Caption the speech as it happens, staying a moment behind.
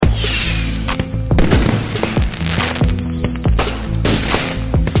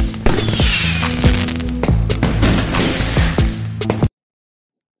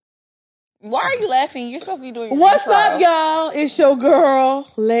laughing? You're supposed to be doing your What's intro. up, y'all? It's your girl,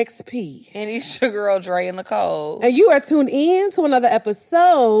 Lex P. And it's your girl, Dre and Nicole. And you are tuned in to another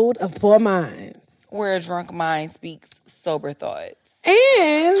episode of Poor Minds, where a drunk mind speaks sober thoughts. And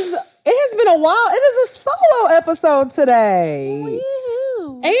it has been a while. It is a solo episode today.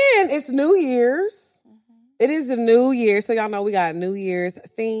 Woo-hoo. And it's New Year's. It is the new year, so y'all know we got New Year's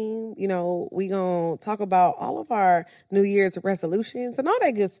theme. You know, we gonna talk about all of our New Year's resolutions and all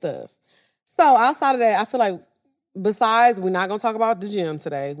that good stuff. So outside of that, I feel like besides, we're not gonna talk about the gym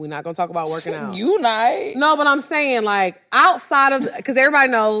today. We're not gonna talk about working out. You not? No, but I'm saying like outside of, because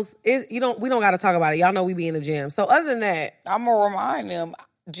everybody knows we don't gotta talk about it. Y'all know we be in the gym. So other than that, I'm gonna remind them,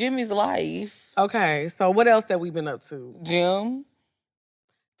 gym is life. Okay, so what else that we've been up to? Gym.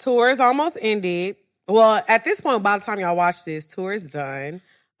 Tours almost ended. Well, at this point, by the time y'all watch this, tour is done.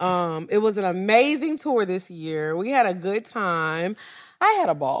 It was an amazing tour this year. We had a good time. I had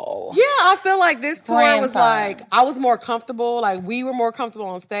a ball. Yeah, I feel like this tour Grand was time. like, I was more comfortable. Like, we were more comfortable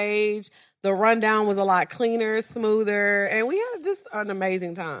on stage. The rundown was a lot cleaner, smoother, and we had just an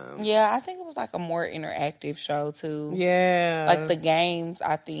amazing time. Yeah, I think it was like a more interactive show, too. Yeah. Like, the games,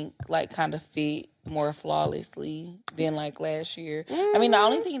 I think, like, kind of fit more flawlessly than, like, last year. I mean, the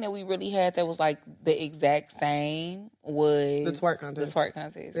only thing that we really had that was, like, the exact same was... The twerk contest. The twerk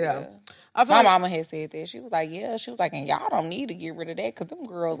contest, Yeah. My mama had said that. She was like, and y'all don't need to get rid of that because them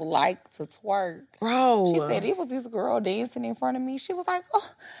girls like to twerk. Bro. She said, it was this girl dancing in front of me. She was like, oh...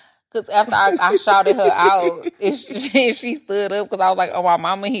 Because after I shouted her out, and she stood up because I was like, oh, my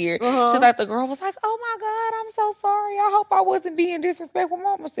mama here. She's like, the girl was like, oh, my God, I'm so sorry. I hope I wasn't being disrespectful.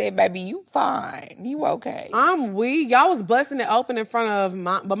 Mama said, baby, you fine. You okay. I'm weak. Y'all was busting it open in front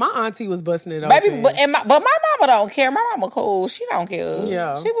of but my auntie was busting it Baby, open. but my mama don't care. My mama cool. She don't care.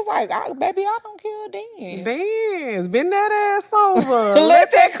 Yeah. She was like, baby, I don't care. Dance. Dance. Bend that ass over.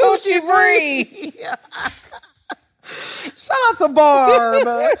 Let that coochie breathe. Shout out to Barb.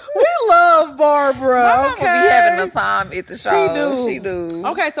 We love Barbara. My mama okay? be having the time at the show. She do.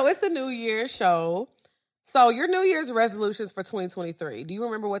 Okay, so it's the New Year's show. So your New Year's resolutions for 2023. Do you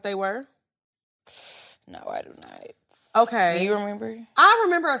remember what they were? No, I do not. Okay. Do you remember? I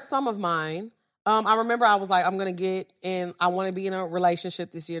remember some of mine. I remember I was like, I'm going to get in, I want to be in a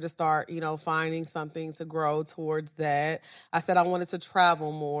relationship this year to start, finding something to grow towards that. I said I wanted to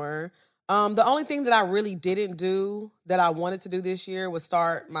travel more. The only thing that I really didn't do that I wanted to do this year was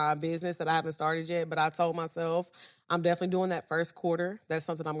start my business that I haven't started yet. But I told myself I'm definitely doing that first quarter. That's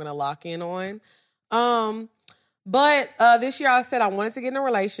something I'm going to lock in on. But this year I said I wanted to get in a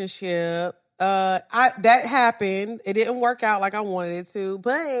relationship. That happened. It didn't work out like I wanted it to.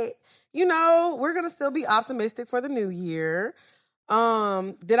 But, we're going to still be optimistic for the new year.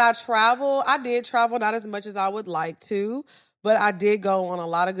 Did I travel? I did travel, not as much as I would like to. But I did go on a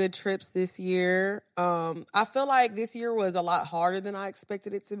lot of good trips this year. I feel like this year was a lot harder than I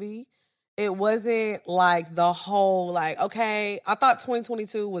expected it to be. It wasn't like the whole, okay, I thought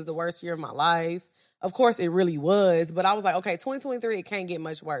 2022 was the worst year of my life. Of course, it really was. But I was like, okay, 2023, it can't get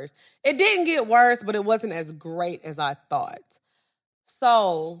much worse. It didn't get worse, but it wasn't as great as I thought.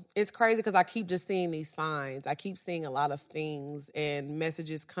 So it's crazy because I keep just seeing these signs. I keep seeing a lot of things and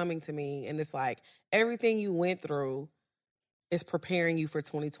messages coming to me. And it's like everything you went through is preparing you for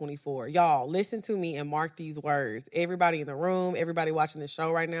 2024. Y'all, listen to me and mark these words. Everybody in the room, everybody watching this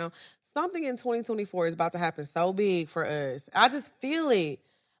show right now, something in 2024 is about to happen so big for us. I just feel it.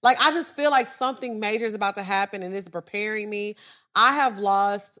 I just feel like something major is about to happen and it's preparing me. I have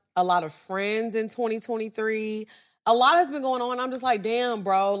lost a lot of friends in 2023. A lot has been going on. I'm just like, damn,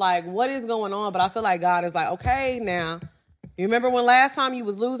 bro, what is going on? But I feel like God is like, okay, now, you remember when last time you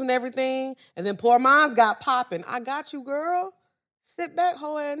was losing everything and then Poor Minds got popping? I got you, girl. Sit back,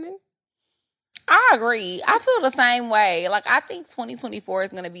 Hoanin. I agree. I feel the same way. I think 2024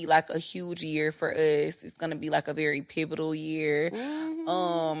 is going to be a huge year for us. It's going to be a very pivotal year.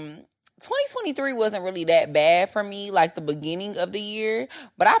 2023 wasn't really that bad for me, the beginning of the year.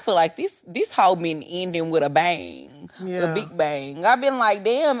 But I feel like this whole been ending with a bang. Yeah. A big bang. I've been like,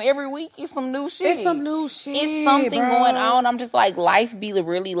 damn, every week is some new shit. It's some new shit, It's something bro. going on. I'm just life be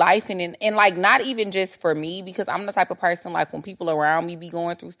really life. And not even just for me, because I'm the type of person, when people around me be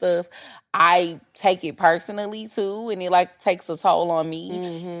going through stuff, I take it personally, too. And it, takes a toll on me.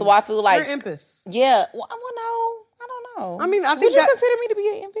 Mm-hmm. So I feel like... You're empath. Yeah. Well, no. I don't know. I mean, I think would you consider me to be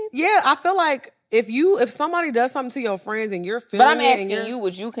an empath? Yeah, I feel like if somebody does something to your friends and you're feeling but I'm it asking and you,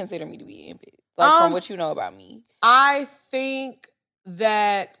 would you consider me to be an empath? From what you know about me. I think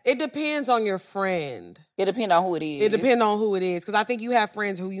that it depends on your friend. It depends on who it is. It depends on who it is. Because I think you have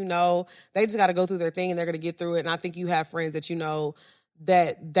friends who they just got to go through their thing and they're going to get through it. And I think you have friends that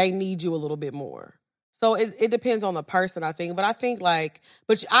that they need you a little bit more. So it depends on the person, I think. But I think I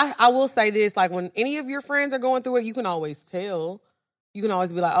will say this, like when any of your friends are going through it, you can always tell. You can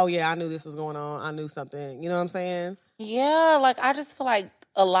always be like, oh yeah, I knew this was going on. I knew something. You know what I'm saying? Yeah, like I just feel like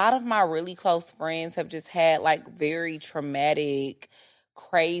a lot of my really close friends have just had like very traumatic,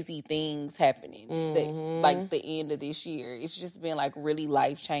 crazy things happening. Like the end of this year, it's just been like really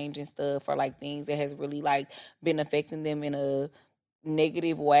life changing stuff, or like things that has really like been affecting them in a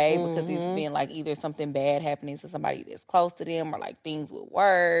negative way because it's been like either something bad happening to somebody that's close to them, or like things with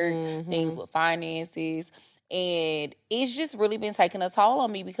work, things with finances. And it's just really been taking a toll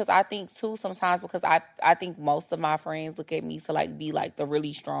on me, because I think too sometimes, because I think most of my friends look at me to like be like the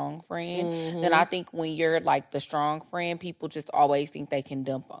really strong friend. Then I think when you're like the strong friend, people just always think they can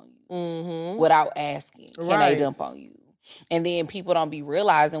dump on you without asking. Can they dump on you? And then people don't be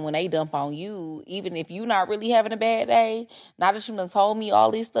realizing when they dump on you, even if you not really having a bad day, now that you done told me all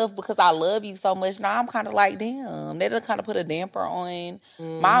this stuff because I love you so much, now I'm kind of like, damn, that done kind of put a damper on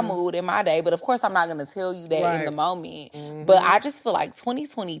my mood and my day. But of course, I'm not going to tell you that in the moment. But I just feel like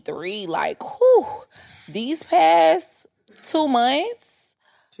 2023, like, whew, these past 2 months,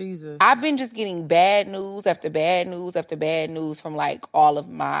 Jesus, I've been just getting bad news after bad news after bad news from like all of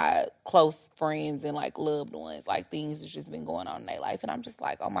my close friends and like loved ones. Like things have just been going on in their life, and I'm just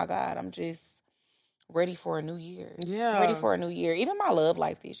like, oh my God, I'm just ready for a new year. Yeah, ready for a new year. Even my love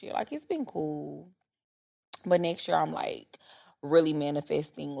life this year, like it's been cool, but next year I'm like really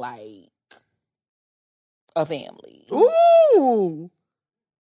manifesting like a family. Ooh,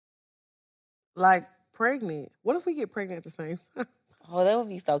 like pregnant. What if we get pregnant at the same time? Oh, that would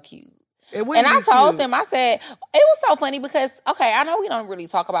be so cute. And I told them, I said, it was so funny because, okay, I know we don't really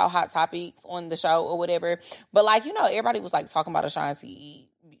talk about hot topics on the show or whatever, but like, you know, everybody was like talking about Ashanti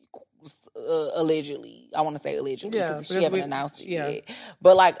allegedly. I want to say allegedly because she haven't announced it yet.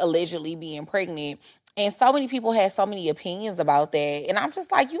 But like allegedly being pregnant. And so many people had so many opinions about that. And I'm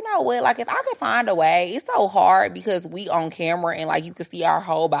just like, you know what? Like if I could find a way, it's so hard because we on camera and like you can see our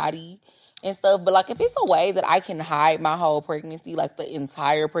whole body and stuff. But like if it's a way that I can hide my whole pregnancy, like the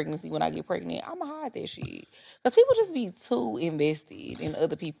entire pregnancy when I get pregnant, I'm gonna hide that shit. Because people just be too invested in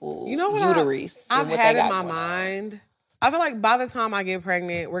other people's uterus. I've had in my mind. I feel like by the time I get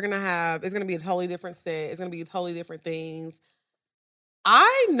pregnant, it's gonna be a totally different set. It's gonna be totally different things.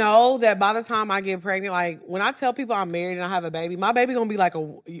 I know that by the time I get pregnant, like when I tell people I'm married and I have a baby, my baby gonna be like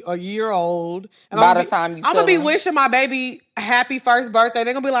a year old. And by the time I'm gonna be wishing my baby happy first birthday.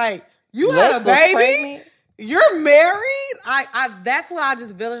 They're gonna be like, you had a baby? Pregnant? You're married? That's what I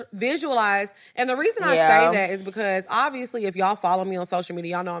just visualize. And the reason I say that is because obviously if y'all follow me on social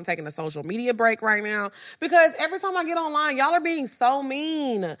media, y'all know I'm taking a social media break right now. Because every time I get online, y'all are being so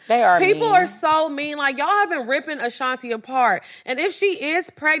mean. They are People are so mean. Like y'all have been ripping Ashanti apart. And if she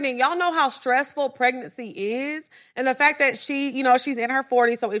is pregnant, y'all know how stressful pregnancy is. And the fact that she's in her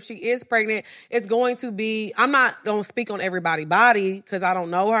 40s. So if she is pregnant, it's going to be, I'm not going to speak on everybody's body because I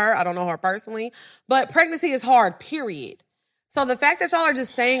don't know her. I don't know her personally. But pregnancy is hard, period. So the fact that y'all are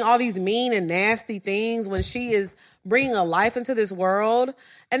just saying all these mean and nasty things when she is bringing a life into this world,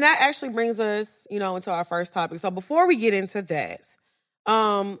 and that actually brings us, into our first topic. So before we get into that,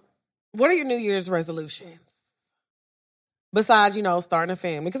 what are your New Year's resolutions? Besides, starting a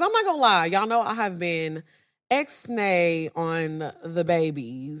family. Because I'm not going to lie, y'all know I have been ex-nay on the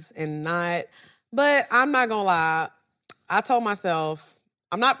babies but I'm not going to lie. I told myself,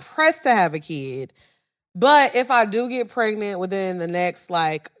 I'm not pressed to have a kid. But if I do get pregnant within the next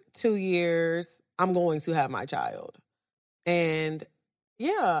 2 years, I'm going to have my child. And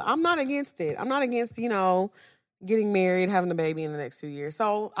yeah, I'm not against it. I'm not against, getting married, having a baby in the next 2 years.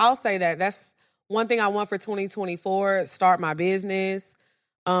 So I'll say that that's one thing I want for 2024, start my business,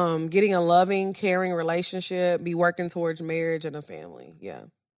 getting a loving, caring relationship, be working towards marriage and a family. Yeah.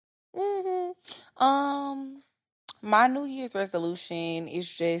 My New Year's resolution is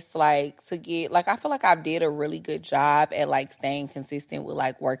just to get I feel like I did a really good job at staying consistent with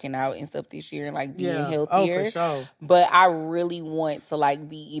working out and stuff this year and being healthier. Oh, for sure. But I really want to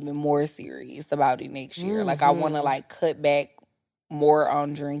be even more serious about it next year. I want to cut back more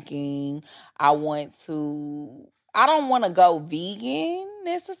on drinking. I don't want to go vegan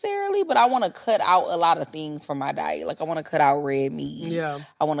necessarily, but I want to cut out a lot of things from my diet. I want to cut out red meat. Yeah.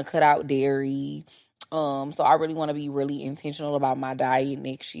 I want to cut out dairy. So I really want to be really intentional about my diet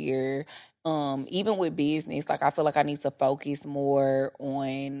next year. Even with business, I feel like I need to focus more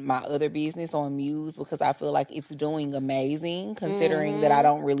on my other business, on Muse, because I feel like it's doing amazing considering that I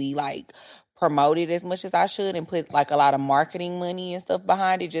don't really promote it as much as I should and put a lot of marketing money and stuff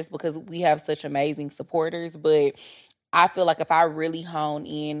behind it just because we have such amazing supporters. But I feel like if I really hone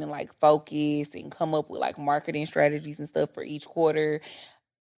in and like focus and come up with like marketing strategies and stuff for each quarter,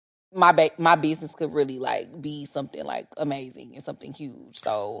 my business could really like be something like amazing and something huge.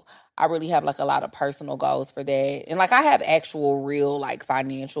 So I really have like a lot of personal goals for that. And like I have actual real like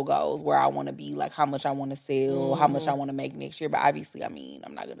financial goals where I want to be, like how much I want to sell, how much I want to make next year. But obviously, I mean,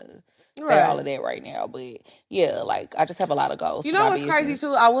 I'm not going to say all of that right now. But yeah, like I just have a lot of goals. You know what's crazy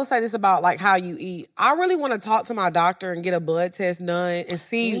too? I will say this about like how you eat. I really want to talk to my doctor and get a blood test done and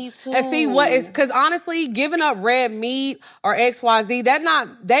see what is, because honestly, giving up red meat or XYZ,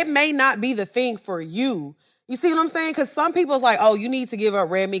 that may not be the thing for you. You see what I'm saying? Because some people's like, oh, you need to give up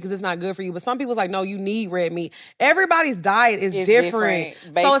red meat because it's not good for you. But some people's like, no, you need red meat. Everybody's diet is different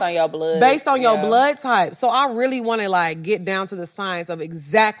based on your blood. Based on your blood type. So I really want to like get down to the science of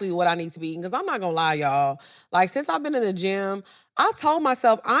exactly what I need to be eating. Because I'm not going to lie, y'all. Like since I've been in the gym, I told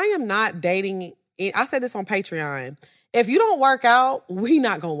myself I am not dating. I said this on Patreon. If you don't work out, we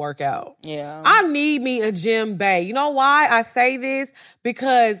not going to work out. Yeah. I need me a gym bae. You know why I say this?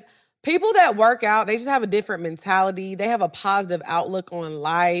 Because people that work out, they just have a different mentality. They have a positive outlook on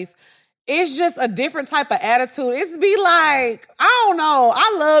life. It's just a different type of attitude. It's be like, I don't know.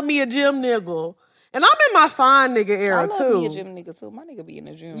 I love me a gym nigga. And I'm in my fine nigga era, too. I love me a gym nigga, too. My nigga be in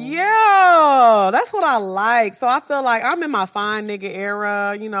the gym. Yeah, that's what I like. So I feel like I'm in my fine nigga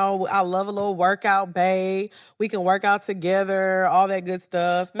era. You know, I love a little workout bae. We can work out together, all that good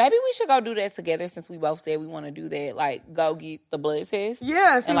stuff. Maybe we should go do that together since we both said we want to do that. Like, go get the blood test.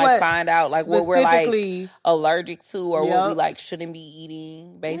 Yeah, and like find out like what we're like allergic to or what we like shouldn't be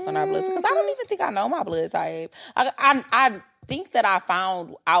eating based on our blood. Because I don't even think I know my blood type. I think that I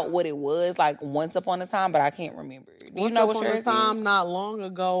found out what it was like once upon a time, but I can't remember. Do you know what yours is? Once upon a time, not long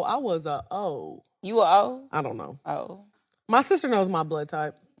ago, I was a O. You a O? I don't know. Oh. My sister knows my blood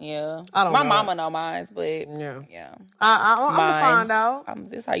type. Yeah. I don't know. My mama know mine, but yeah. I'm going to find out.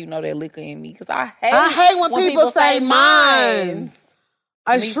 This how you know that liquor in me, because I hate when people say mines.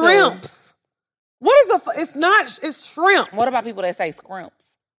 Shrimps. What is it's shrimp. What about people that say scrimps?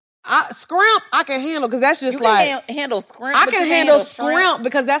 Scrimp, I can handle because that's just you can handle scrimp. I can handle scrimp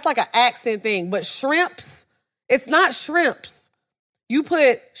because that's like an accent thing. But shrimps, it's not shrimps. You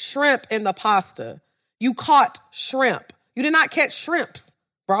put shrimp in the pasta. You caught shrimp. You did not catch shrimps,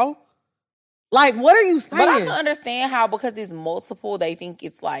 bro. Like, what are you saying? But I can understand how, because it's multiple, they think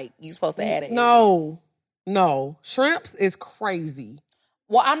it's like you supposed to add it. No. Shrimps is crazy.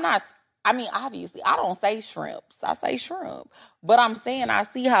 Well, obviously, I don't say shrimps. I say shrimp. But I'm saying I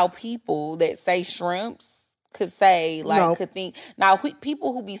see how people that say shrimps could say, like, could think. Now,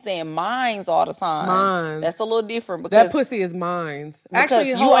 people who be saying mines all the time, that's a little different. Because that pussy is mines.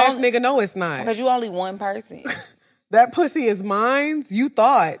 Actually, whole ass nigga, no, it's not. Because you only one person. That pussy is mines? You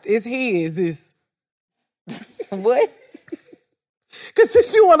thought it's his. What? Because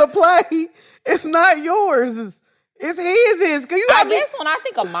since you want to play, it's not yours. It's his. I guess when I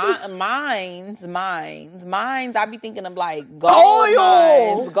think of mines, I be thinking of like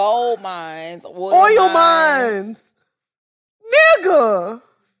gold mines, oil mines. Nigga.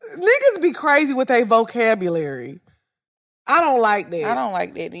 Niggas be crazy with their vocabulary. I don't like that. I don't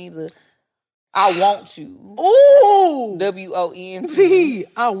like that either. I want you. Ooh. WONT.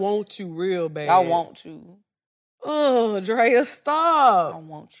 I want you real bad. I want you. Oh, Drea, stop. I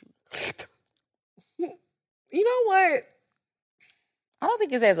want you. You know what? I don't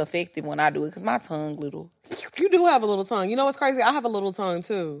think it's as effective when I do it because my tongue little. You do have a little tongue. You know what's crazy? I have a little tongue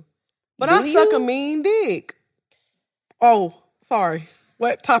too. But I suck a mean dick. Oh, sorry.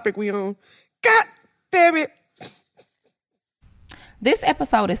 What topic we on? God damn it. This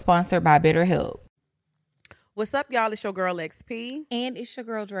episode is sponsored by BetterHelp. What's up, y'all? It's your girl, XP. And it's your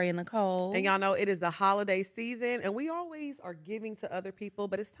girl, Drea Nicole. And y'all know it is the holiday season, and we always are giving to other people,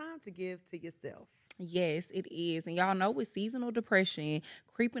 but it's time to give to yourself. Yes, it is. And y'all know with seasonal depression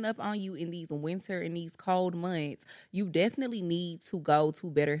creeping up on you in these winter and these cold months, you definitely need to go to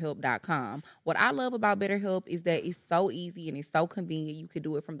BetterHelp.com. What I love about BetterHelp is that it's so easy and it's so convenient. You can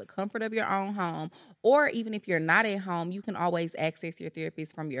do it from the comfort of your own home, or even if you're not at home, you can always access your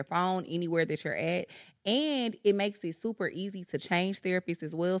therapist from your phone anywhere that you're at. And it makes it super easy to change therapists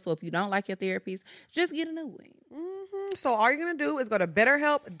as well. So if you don't like your therapist, just get a new one. Mm-hmm. So all you're going to do is go to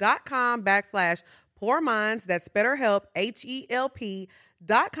BetterHelp.com/PoorMinds. That's BetterHelp,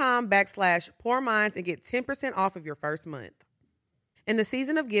 HELP.com/PoorMinds and get 10% off of your first month. In the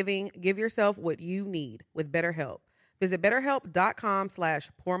season of giving, give yourself what you need with BetterHelp. Visit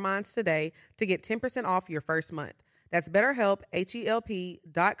BetterHelp.com/PoorMinds today to get 10% off your first month. That's BetterHelp,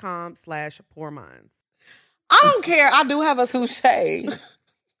 HELP.com/PoorMinds. I don't care. I do have a touche.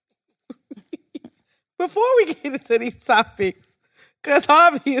 before we get into these topics, because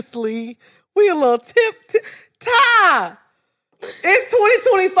obviously we a little Ty. It's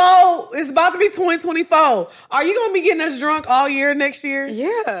 2024. It's about to be 2024. Are you gonna be getting us drunk all year next year?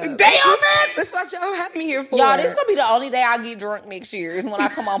 Yeah. Damn it! That's what y'all have me here for. Y'all, this is gonna be the only day I get drunk next year is when I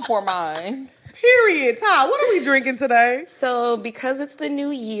come on Pour Mine. Period. Ty, what are we drinking today? So, because it's the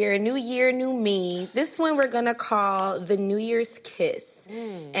new year, new me, this one we're going to call the New Year's Kiss.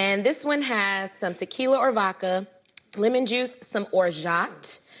 And this one has some tequila or vodka, lemon juice, some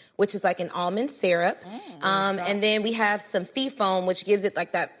orgeat, which is like an almond syrup. And then we have some fee foam, which gives it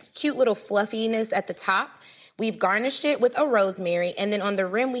like that cute little fluffiness at the top. We've garnished it with a rosemary. And then on the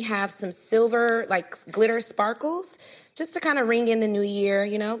rim, we have some silver, like glitter sparkles, just to kind of ring in the new year,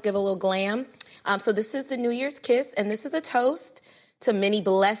 you know, give a little glam. So this is the New Year's Kiss, and this is a toast to many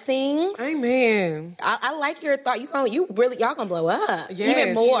blessings. Amen. I like your thought. Y'all gonna blow up Yes.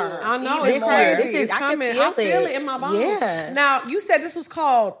 even more. I know Even it's more. crazy. This is It's I can coming. feel I feel it in my bones. Yeah. Now you said this was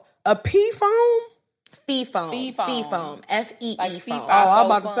called a pea foam. Fee foam. Fee foam. Fee foam. FEE Like foam. fee Oh, I was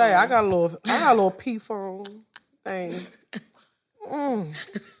about to foam. say I got a little pea foam thing.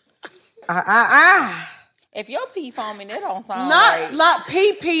 If your pee foaming, that don't sound Not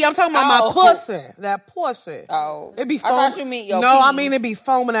right. pee. I'm talking about my Oh. pussy. That pussy. Oh. It be I foaming. thought you meant your No, pee. I mean it be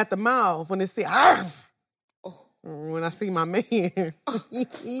foaming at the mouth when it see. When I see my man.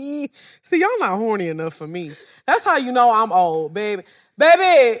 See, y'all not horny enough for me. That's how you know I'm old, baby.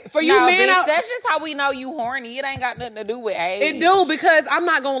 Baby, for you No, men bitch, out, that's just how we know you horny. It ain't got nothing to do with age. it do, because I'm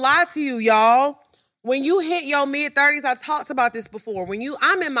not gonna lie to you, y'all. When you hit your mid-30s, I talked about this before.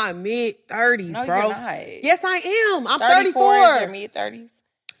 I'm in my mid-30s, No, bro. you're not. Yes, I am. I'm 34 34. is your mid-30s?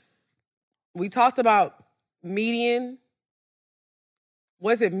 We talked about median.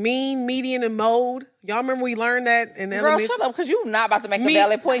 Was it mean, median, and mode? Y'all remember we learned that in Girl, elementary? shut up, because you're not about to make Me- a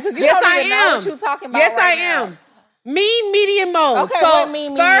valid point, because you Yes, don't I even know am. what you're talking about Yes, right I now. am. Mean, median, mode. Okay, so what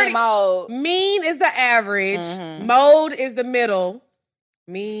mean, median, mode? Mean is the average. Mode is the middle.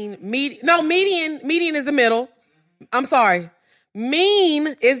 Median is the middle. I'm sorry.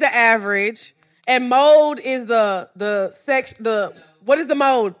 Mean is the average, and mode is what is the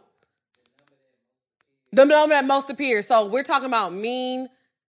mode? The number that most appears. So we're talking about mean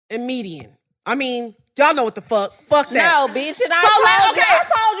and median. I mean, y'all know what the fuck. Fuck that. No, bitch, and I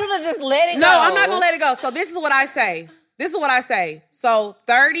told you to just let it go. No, I'm not gonna let it go. So this is what I say. So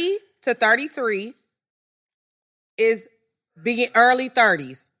 30 to 33 is early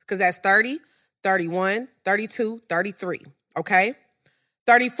 30s, because that's 30, 31, 32, 33. Okay?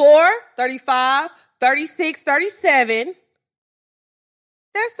 34, 35, 36, 37.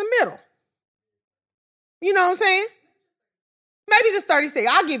 That's the middle. You know what I'm saying? Maybe just 36.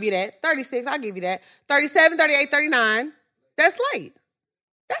 I'll give you that. 36, I'll give you that. 37, 38, 39. That's late.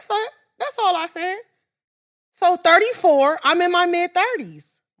 That's all I said. So 34, I'm in my mid-30s.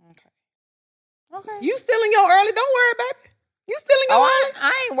 Okay. You still in your early, don't worry, baby. You still in your early.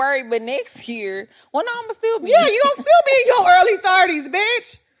 I ain't worried, but next year, well, no, I'm going to still be. Yeah, you gonna still be in your early 30s,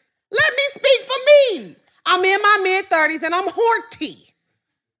 bitch. Let me speak for me. I'm in my mid-30s and I'm horny.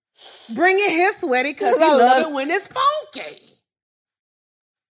 Bring it here, sweaty, because we love it when it's funky.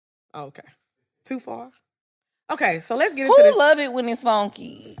 Okay. Too far? Okay, so let's get into this. Who love it when it's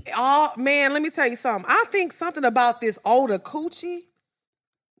funky? Oh, man, let me tell you something. I think something about this older coochie,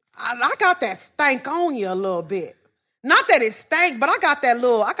 I got that stank on you a little bit. Not that it stank, but I got that.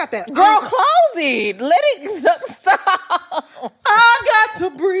 Girl, close it. Let it stop. I got to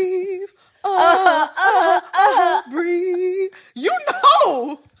breathe. Breathe. You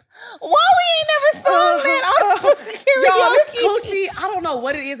know. Why we ain't never sung that? Y'all, this coochie, I don't know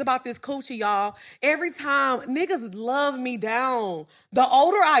what it is about this coochie, y'all. Every time, niggas love me down. The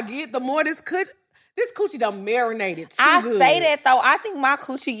older I get, the more this coochie done marinated too I good. say that, though. I think my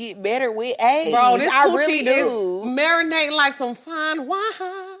coochie get better with age. Bro, this I coochie really is do. marinating like some fine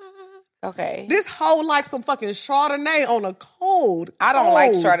wine. Okay. This whole like some fucking Chardonnay on a cold. I don't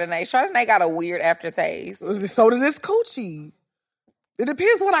like Chardonnay. Chardonnay got a weird aftertaste. So did this coochie. It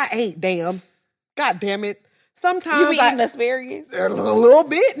depends what I ate, damn. God damn it. Sometimes You be eating asparagus? A little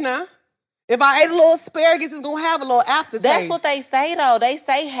bit now. If I ate a little asparagus, it's going to have a little aftertaste. That's what they say, though. They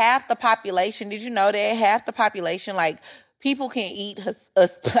say half the population. Did you know that? Half the population, like, people can eat, I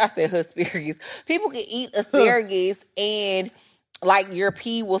said asparagus. People can eat asparagus and, like, your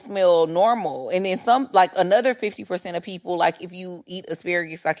pee will smell normal. And then another 50% of people, like, if you eat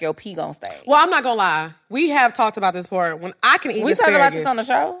asparagus, like, your pee gonna stay. Well, I'm not going to lie. We have talked about this part. When I can eat We asparagus. talked about this on the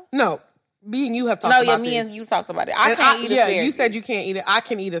show? No. Me and you have talked about this. No, yeah, me and you talked about it. I can't eat Yeah, asparagus. you said you can't eat it. I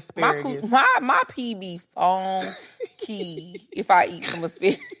can eat asparagus. My pee be funky if I eat some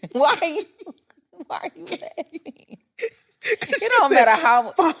asparagus. Why Why are you laughing? It don't matter how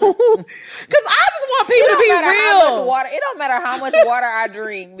much. Because I just want people to be real. It don't matter how much water I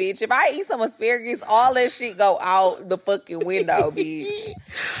drink, bitch. If I eat some asparagus, all that shit go out the fucking window, bitch.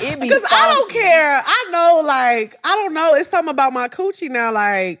 It be because I don't care. I know, like, I don't know. It's something about my coochie now,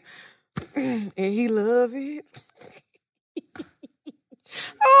 like, and he love it.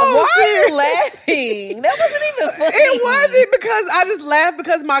 Why are you laughing? That wasn't even funny. It wasn't because I just laughed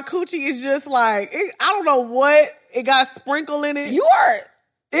because my coochie is just like, I don't know what. It got sprinkle in it.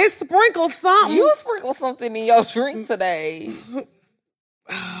 It sprinkled something. You sprinkled something in your drink today.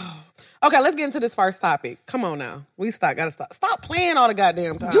 Okay, let's get into this first topic. Come on now. Gotta stop. Stop playing all the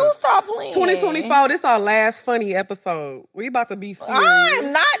goddamn time. You stop playing. 2024, this our last funny episode. We about to be serious.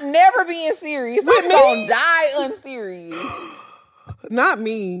 I'm not never being serious. I'm gonna die unserious. Not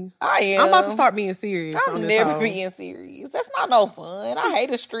me. I am. I'm about to start being serious. I'm never being serious. That's not no fun. I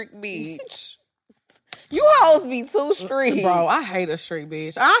hate a strict bitch. You hoes be too strict. Bro, I hate a strict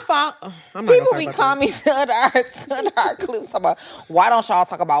bitch. People be commenting under our clips about, why don't y'all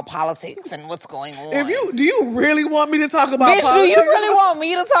talk about politics and what's going on? Do you really want me to talk about politics? Do you really want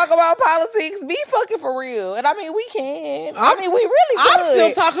me to talk about politics? Be fucking for real. And I mean, we can. We really could. I'm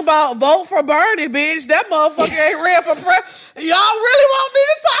still talking about vote for Bernie, bitch. That motherfucker ain't ran for president. Y'all really want me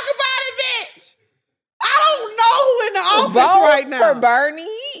to talk about it, bitch? I don't know who in the office right now. Vote for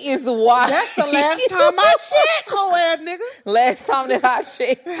Bernie is why. That's the last time I checked, hoe ass nigga. Last time that I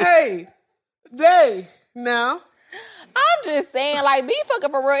checked. Hey, now. I'm just saying, like, be fucking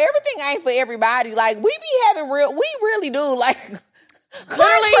for real. Everything ain't for everybody. Like, we really do, like,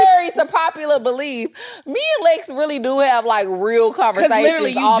 contrary to popular belief, me and Lex really do have, like, real conversations. Because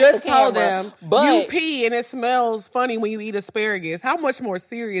literally, you just told them, but you pee and it smells funny when you eat asparagus. How much more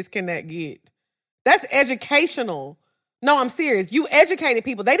serious can that get? That's educational. No, I'm serious. You educated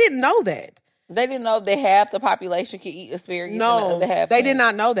people. They didn't know that. They didn't know that half the population can eat asparagus. No, and the other half they did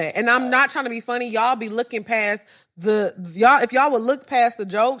not know that. And I'm not trying to be funny. Y'all be looking past if y'all would look past the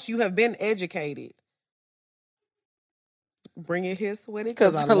jokes, you have been educated. Bring it here, sweaty,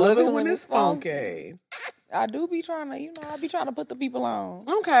 because I love it when it's funky. I do be trying to, I be trying to put the people on.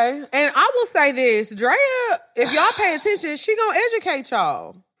 Okay. And I will say this, Drea, if y'all pay attention, she gonna educate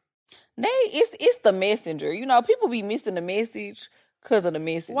y'all. It's the messenger. People be missing the message because of the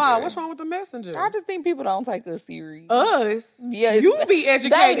messenger. Wow, what's wrong with the messenger? I just think people don't take us serious. Us? Yeah, you be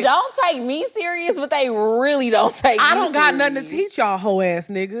educated. They don't take me serious, but they really don't take me serious. I don't got nothing to teach y'all hoe ass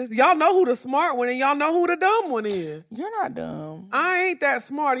niggas. Y'all know who the smart one and y'all know who the dumb one is. You're not dumb. I ain't that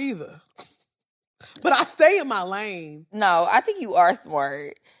smart either. But I stay in my lane. No, I think you are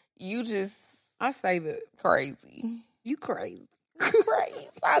smart. You just... I save it. Crazy. You crazy. Crazy.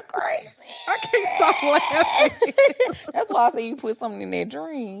 So crazy. I can't stop laughing. That's why I say you put something in that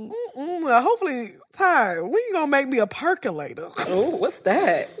drink. Hopefully, Ty, when you gonna make me a percolator? Oh, what's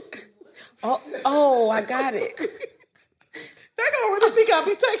that? Oh, I got it. They gonna really think I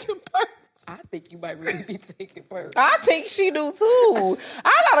be taking perks. I think you might really be taking perks. I think she do too.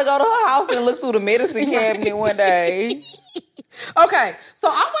 I gotta go to her house and look through the medicine cabinet one day. Okay, so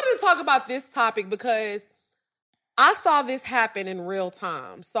I wanted to talk about this topic because I saw this happen in real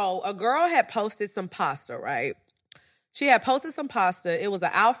time. So a girl had posted some pasta, right? She had posted some pasta. It was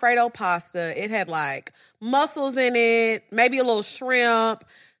an Alfredo pasta. It had like mussels in it, maybe a little shrimp.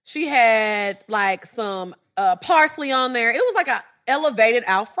 She had like some parsley on there. It was like a elevated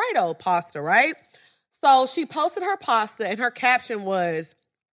Alfredo pasta, right? So she posted her pasta and her caption was,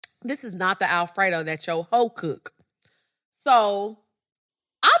 "This is not the Alfredo that your hoe cook." So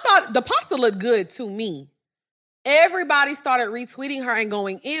I thought the pasta looked good to me. Everybody started retweeting her and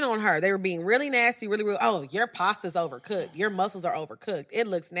going in on her. They were being really nasty, really, oh, your pasta's overcooked. Your mussels are overcooked. It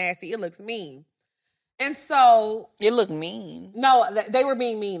looks nasty. It looks mean. And so... It looked mean. No, they were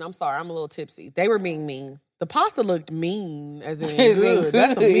being mean. I'm sorry. I'm a little tipsy. They were being mean. The pasta looked mean, as in good.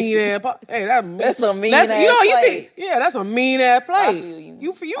 That's a mean ass pasta. Hey, that's a mean ass plate. That's a mean ass plate. I feel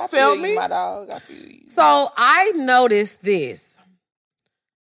you. You feel me? My dog. I feel you. So I noticed this.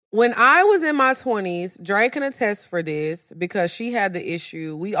 When I was in my 20s, Dre can attest for this because she had the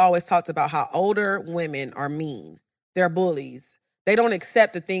issue. We always talked about how older women are mean. They're bullies. They don't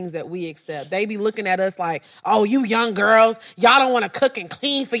accept the things that we accept. They be looking at us like, oh, you young girls, y'all don't want to cook and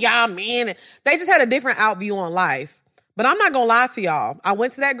clean for y'all men. And they just had a different outview on life. But I'm not going to lie to y'all. I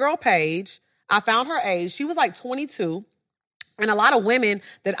went to that girl page. I found her age. She was like 22. And a lot of women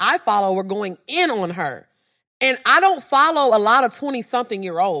that I follow were going in on her. And I don't follow a lot of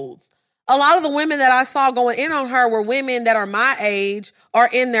 20-something-year-olds. A lot of the women that I saw going in on her were women that are my age or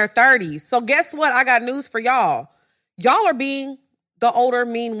in their 30s. So guess what? I got news for y'all. Y'all are being the older,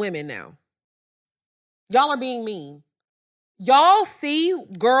 mean women now. Y'all are being mean. Y'all see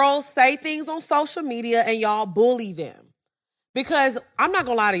girls say things on social media and y'all bully them. Because I'm not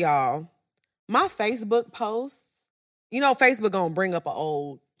gonna lie to y'all, my Facebook posts, Facebook gonna bring up an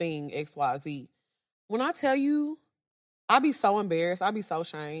old thing, XYZ. When I tell you, I be so embarrassed. I be so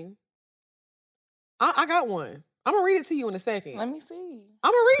ashamed. I got one. I'm gonna read it to you in a second. Let me see.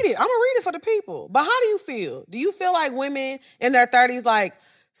 I'm gonna read it. I'm gonna read it for the people. But how do you feel? Do you feel like women in their 30s, like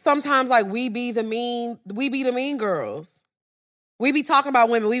sometimes like we be the mean girls? We be talking about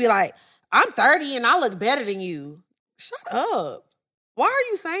women. We be like, I'm 30 and I look better than you. Shut up. Why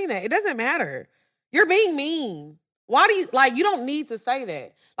are you saying that? It doesn't matter. You're being mean. Why do you, you don't need to say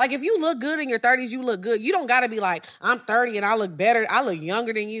that. Like, if you look good in your 30s, you look good. You don't got to be like, I'm 30 and I look better. I look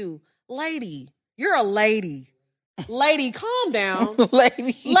younger than you. Lady, you're a lady. Lady, calm down.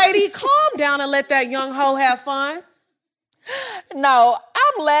 Lady, calm down and let that young hoe have fun. No,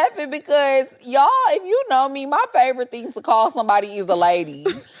 I'm laughing because y'all, if you know me, my favorite thing to call somebody is a lady.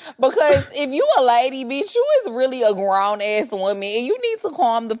 Because if you a lady, bitch, you is really a grown-ass woman and you need to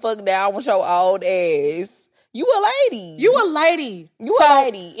calm the fuck down with your old ass. You a lady. You a lady. You a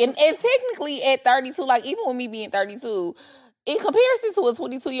lady. And technically at 32, like even with me being 32, in comparison to a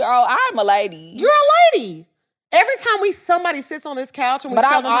 22-year-old, I'm a lady. You're a lady. Every time somebody sits on this couch and we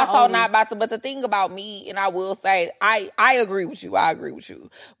tell them I'm also not about to. But the thing about me, and I will say, I agree with you. I agree with you.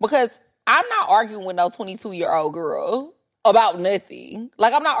 Because I'm not arguing with no 22-year-old girl about nothing.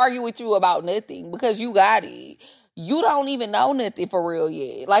 Like, I'm not arguing with you about nothing because you got it. You don't even know nothing for real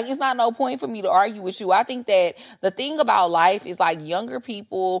yet. Like, it's not no point for me to argue with you. I think that the thing about life is, like, younger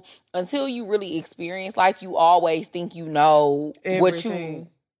people, until you really experience life, you always think you know everything.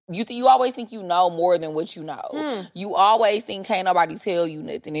 You always think you know more than what you know. You always think can't nobody tell you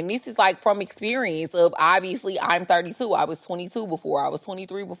nothing. And this is like from experience of, obviously, I'm 32. I was 22 before. I was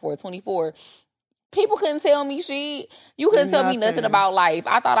 23 before, 24. People couldn't tell me shit. You couldn't tell me nothing about life.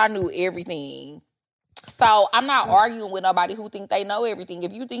 I thought I knew everything. So I'm not arguing with nobody who think they know everything.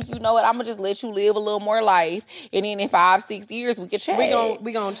 If you think you know it, I'm going to just let you live a little more life. And then in 5-6 years, we can chat.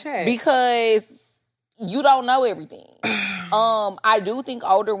 We gonna chat. Because you don't know everything. I do think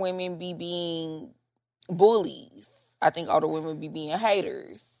older women be being bullies. I think older women be being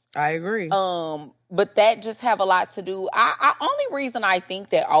haters. I agree. But that just have a lot to do. Only reason I think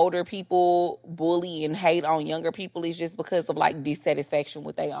that older people bully and hate on younger people is just because of like dissatisfaction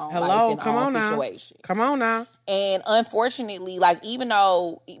with their own life and own situation. Come on now. And unfortunately, like even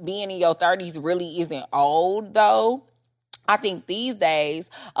though being in your 30s really isn't old though, I think these days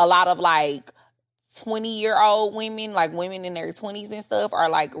a lot of like 20-year-old women, like women in their 20s and stuff, are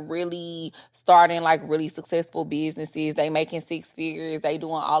like really starting like really successful businesses. They making 6 figures. They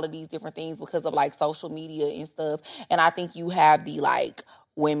doing all of these different things because of like social media and stuff. And I think you have the like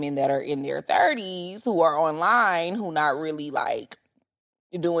women that are in their 30s who are online who not really like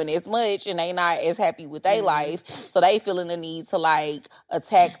doing as much and they not as happy with their life. So they feeling the need to like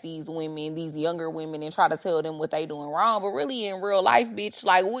attack these women, these younger women, and try to tell them what they doing wrong. But really in real life, bitch,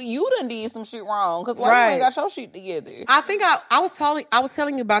 like you done did some shit wrong. Cause why you ain't got your shit together? I think I was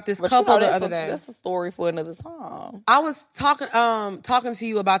telling you about this couple the other day. That's a story for another time. I was talking to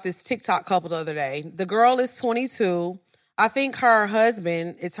you about this TikTok couple the other day. The girl is 22. I think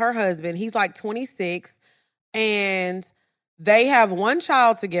it's her husband. He's like 26. And they have one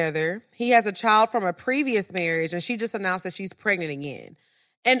child together. He has a child from a previous marriage, and she just announced that she's pregnant again.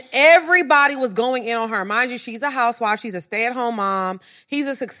 And everybody was going in on her. Mind you, she's a housewife. She's a stay-at-home mom. He's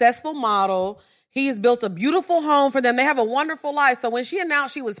a successful model. He's built a beautiful home for them. They have a wonderful life. So when she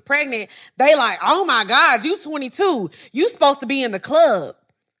announced she was pregnant, they like, oh my God, you 22. You supposed to be in the club.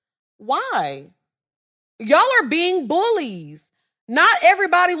 Why? Y'all are being bullies. Not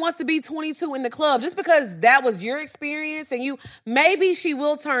everybody wants to be 22 in the club. Just because that was your experience and maybe she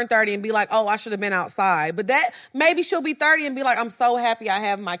will turn 30 and be like, oh, I should have been outside. But maybe she'll be 30 and be like, I'm so happy I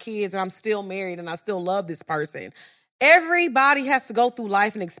have my kids and I'm still married and I still love this person. Everybody has to go through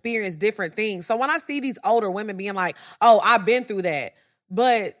life and experience different things. So when I see these older women being like, oh, I've been through that.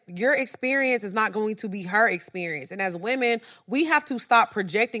 But your experience is not going to be her experience. And as women, we have to stop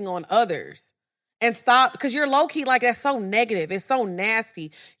projecting on others. And stop, because you're low-key, like, that's so negative. It's so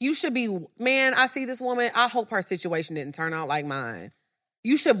nasty. You should be, man, I see this woman, I hope her situation didn't turn out like mine.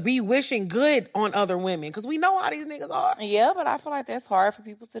 You should be wishing good on other women, because we know how these niggas are. Yeah, but I feel like that's hard for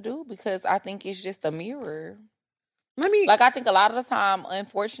people to do, because I think it's just a mirror. I think a lot of the time,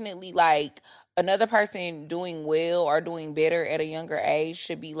 unfortunately, like, another person doing well or doing better at a younger age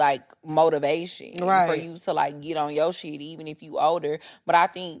should be like motivation for you to like get on your shit, even if you older. But I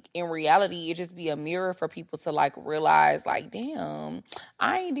think in reality, it just be a mirror for people to like realize like, damn,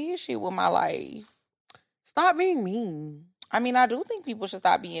 I ain't did shit with my life. Stop being mean. I mean, I do think people should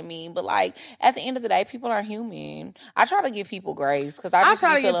stop being mean, but like at the end of the day, people are human. I try to give people grace because I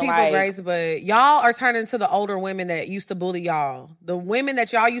try to give people like, grace, but y'all are turning to the older women that used to bully y'all. The women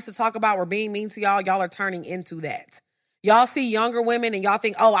that y'all used to talk about were being mean to y'all. Y'all are turning into that. Y'all see younger women and y'all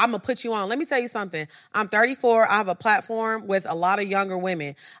think, oh, I'm going to put you on. Let me tell you something. I'm 34. I have a platform with a lot of younger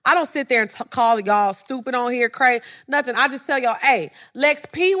women. I don't sit there and call y'all stupid on here, crazy, nothing. I just tell y'all, hey, Lex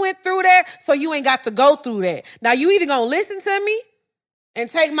P went through that, so you ain't got to go through that. Now, you either going to listen to me and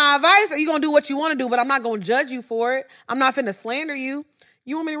take my advice or you going to do what you want to do, but I'm not going to judge you for it. I'm not finna slander you.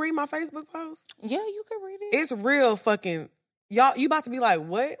 You want me to read my Facebook post? Yeah, you can read it. It's real fucking... Y'all, you about to be like,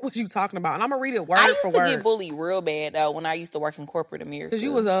 what you talking about? And I'm going to read it word for word. I used to get bullied real bad, though, when I used to work in corporate America. Because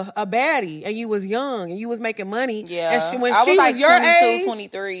you was a baddie, and you was young, and you was making money. Yeah. And when I she was like your 22, age,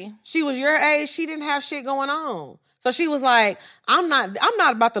 23. She was your age. She didn't have shit going on. So she was like, I'm not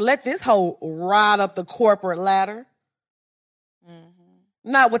about to let this hoe ride up the corporate ladder. Mm-hmm.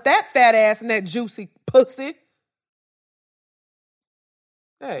 Not with that fat ass and that juicy pussy.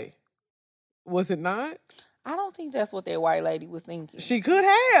 Hey, was it not? I don't think that's what that white lady was thinking. She could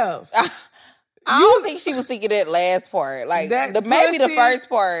have. I don't think she was thinking that last part. Like, maybe the first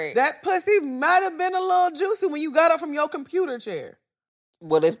part. That pussy might have been a little juicy when you got up from your computer chair.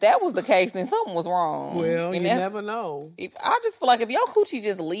 Well, if that was the case, then something was wrong. Well, you never know. I just feel like if your coochie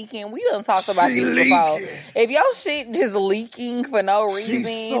just leaking, we done talked about this before. If your shit just leaking for no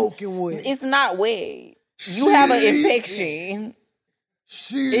reason, soaking wet. It's not wet. You have an infection.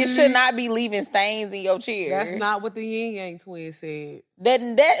 It should not be leaving stains in your chair. That's not what the Yin Yang twins said. But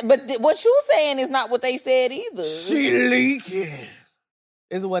what you saying is not what they said either. She leaking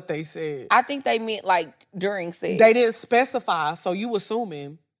is what they said. I think they meant like during sex. They didn't specify, so you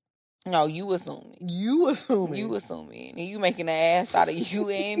assuming. No, you assuming. You assuming. You assuming. And you making an ass out of you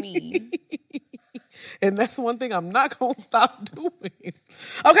and me. And that's one thing I'm not going to stop doing.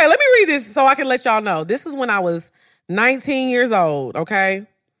 Okay, let me read this so I can let y'all know. This is when I was 19 years old, okay?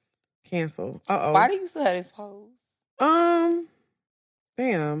 Cancel. Uh-oh. Why do you still have this pose?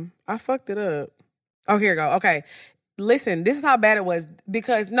 Damn. I fucked it up. Oh, here we go. Okay. Listen, this is how bad it was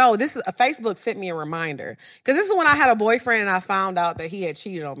because, Facebook sent me a reminder. Because this is when I had a boyfriend and I found out that he had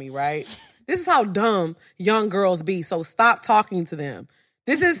cheated on me, right? This is how dumb young girls be, so stop talking to them.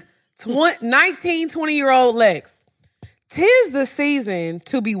 This is 19, 20-year-old Lex. 'Tis the season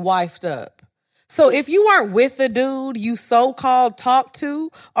to be wifed up. So if you aren't with the dude you so-called talk to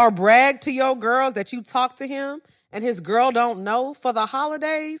or brag to your girls that you talk to him and his girl don't know for the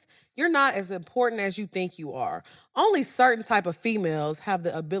holidays, you're not as important as you think you are. Only certain type of females have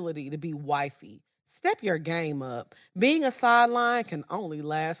the ability to be wifey. Step your game up. Being a sideline can only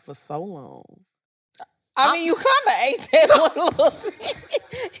last for so long. I mean, you kind of ate that one a little bit.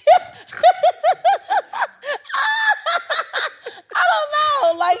 I don't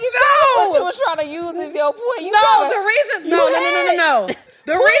know. Like, you know what you were trying to use as your point. No.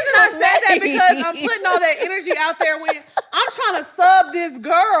 The reason I said that because I'm putting all that energy out there when I'm trying to sub this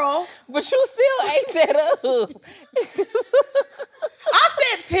girl. But you still ate that up. I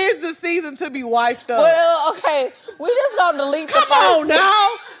said 'tis the season to be wifed up. Well, okay. We just gonna delete the Come on now.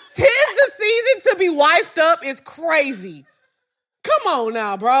 'Tis the season to be wifed up is crazy. Come on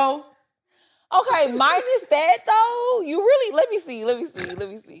now, bro. Okay, minus that though, you really let me see.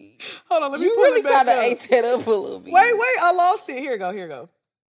 Hold on, let me you pull really it back kind of up. ate that up a little bit. Wait, I lost it. Here you go.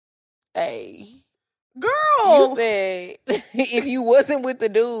 Hey. Girl. You said if you wasn't with the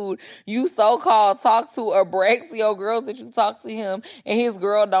dude you so-called talk to or brag to your girls that you talk to him and his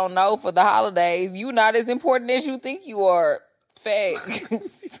girl don't know for the holidays, you not as important as you think you are. Fact.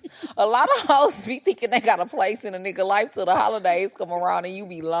 A lot of hoes be thinking they got a place in a nigga life till the holidays come around and you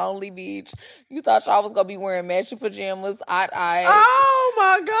be lonely, bitch. You thought y'all was gonna be wearing matching pajamas. Oh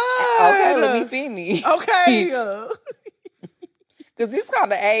my God. Okay, let me finish. Okay. Because this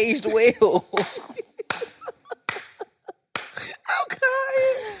kind of aged well. Okay.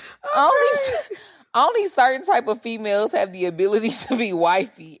 Only certain type of females have the ability to be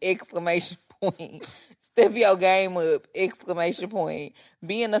wifey! ! Step your game up! !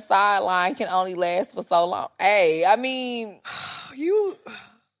 Being a sideline can only last for so long. Hey, I mean, you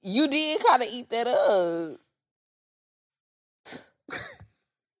did kind of eat that up.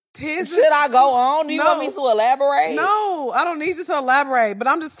 Should I go on? Do you want me to elaborate? No, I don't need you to elaborate. But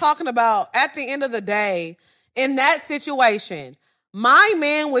I'm just talking about at the end of the day, in that situation, my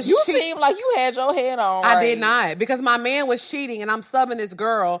man was cheating. You seem like you had your head on. I did not, because my man was cheating and I'm subbing this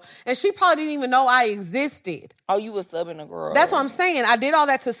girl and she probably didn't even know I existed. Oh, you were subbing a girl. That's what I'm saying. I did all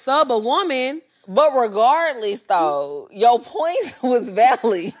that to sub a woman. But regardless, though, your point was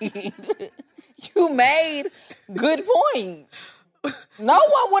valid. You made good point. No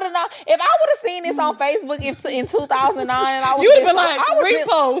one would have known. If I would have seen this on Facebook in 2009 and I was... You'd have been like,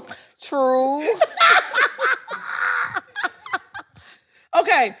 repost. True.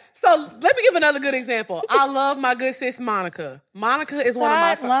 Okay, so let me give another good example. I love my good sis, Monica. Monica is one of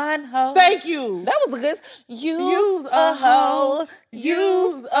my... Sideline hoe. Thank you. That was a good... Use a hoe.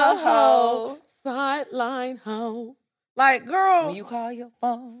 Use a hoe. Sideline hoe. Like, girl... When you call your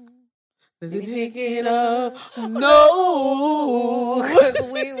phone... Does he pick it up? No.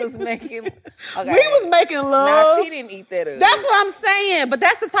 Because we was making... Okay. We was making love. Nah, she didn't eat that up. That's what I'm saying. But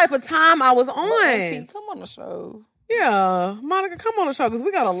that's the type of time I was on. Auntie, come on the show. Yeah. Monica, come on the show because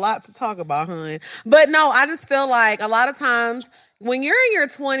we got a lot to talk about, hun. But no, I just feel like a lot of times when you're in your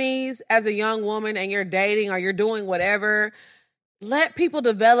 20s as a young woman and you're dating or you're doing whatever, let people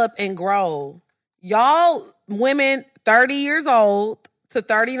develop and grow. Y'all women 30 years old to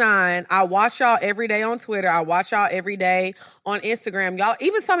 39, I watch y'all every day on Twitter. I watch y'all every day on Instagram. Y'all,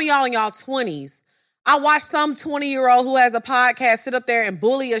 even some of y'all in y'all 20s. I watch some 20-year-old who has a podcast sit up there and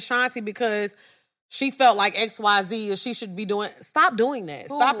bully Ashanti because she felt like XYZ or she should be doing. Stop doing that.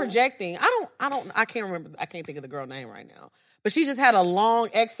 Stop projecting. I can't remember. I can't think of the girl name right now. But she just had a long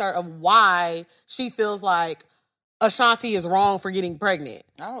excerpt of why she feels like Ashanti is wrong for getting pregnant.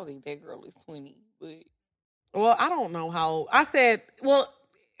 I don't think that girl is 20, but... Well, I don't know how. I said, well,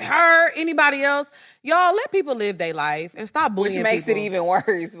 her, anybody else, y'all let people live their life and stop bullying Which makes people. it even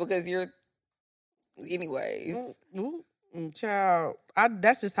worse because you're... Anyways. Child,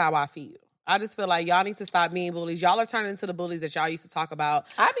 that's just how I feel. I just feel like y'all need to stop being bullies. Y'all are turning into the bullies that y'all used to talk about.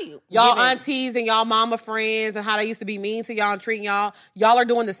 Y'all aunties and y'all mama friends and how they used to be mean to y'all and treating y'all. Y'all are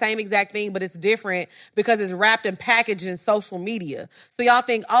doing the same exact thing, but it's different because it's wrapped and packaged in social media. So y'all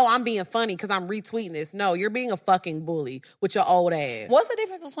think, oh, I'm being funny because I'm retweeting this. No, you're being a fucking bully with your old ass. What's the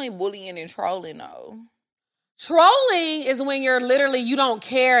difference between bullying and trolling, though? Trolling is when you're literally, you don't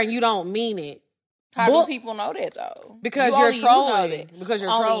care and you don't mean it. How do people know that, though? Because you're trolling. Because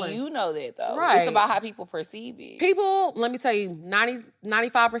you're trolling. Only you know that, though. Right. It's about how people perceive it. People, let me tell you,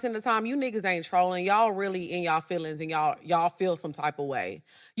 95% of the time, you niggas ain't trolling. Y'all really in y'all feelings and y'all feel some type of way.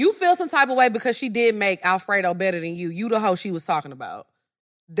 You feel some type of way because she did make Alfredo better than you. You the hoe she was talking about.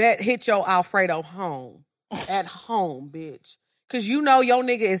 That hit your Alfredo home. At home, bitch. Because you know your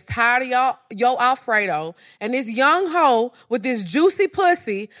nigga is tired of your Alfredo. And this young hoe with this juicy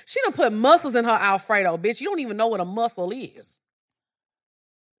pussy, she done put muscles in her Alfredo, bitch. You don't even know what a muscle is.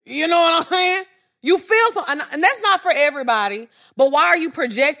 You know what I'm saying? You feel something. And that's not for everybody. But why are you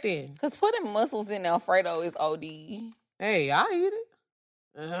projecting? Because putting muscles in Alfredo is OD. Hey, I eat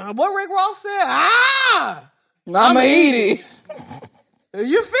it. What Rick Ross said? I'ma eat it.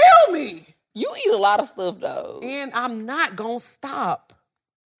 You feel me? You eat a lot of stuff, though. And I'm not going to stop.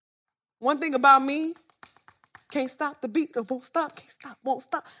 One thing about me, can't stop the beat, won't stop, can't stop, won't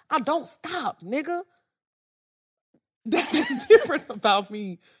stop. I don't stop, nigga. That's different about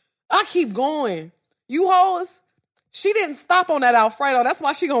me. I keep going. You hoes, she didn't stop on that Alfredo. That's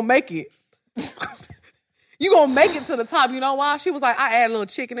why she going to make it. You going to make it to the top. You know why? She was like, I add a little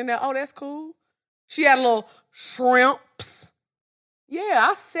chicken in there. Oh, that's cool. She had a little shrimps. Yeah,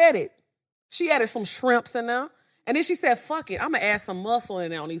 I said it. She added some shrimps in there. And then she said, fuck it, I'm going to add some muscle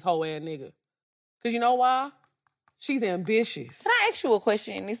in there on these whole ass niggas. Because you know why? She's ambitious. Can I ask you a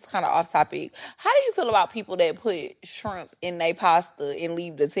question? This is kind of off topic. How do you feel about people that put shrimp in their pasta and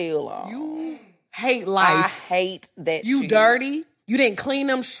leave the tail on? You hate life. I hate that You shit. dirty. You didn't clean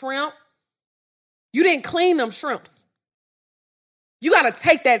them shrimp. You didn't clean them shrimps. You got to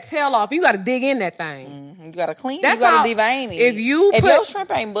take that tail off. You got to dig in that thing. Mm-hmm. You got to clean it. That's you got how- to devein it. If your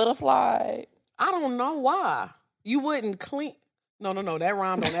shrimp ain't butterfly. I don't know why. You wouldn't clean. No. That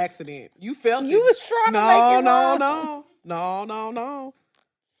rhymed on accident. You felt You it. was trying to make it rhyme. No.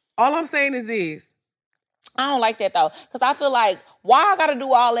 All I'm saying is this. I don't like that, though. Because I feel like, why I got to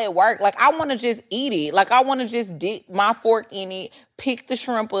do all that work? Like, I want to just eat it. Like, I want to just dip my fork in it, pick the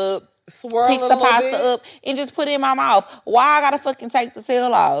shrimp up, Swirl pick it a the little pasta bit. up, and just put it in my mouth. Why I got to fucking take the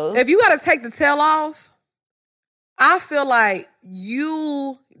tail off? If you got to take the tail off, I feel like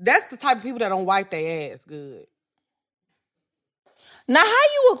that's the type of people that don't wipe their ass good. Now, how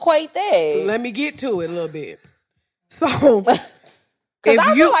you equate that? Let me get to it a little bit. So, Because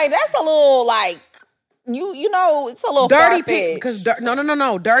I feel like that's a little, like, you know, it's a little dirty far-fetched. people,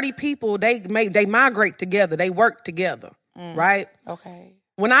 no. Dirty people, they migrate together. They work together, right? Okay.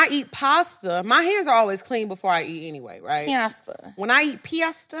 When I eat pasta, my hands are always clean before I eat anyway, right? Pasta. When I eat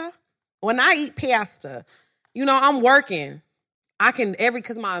pasta, you know, I'm working.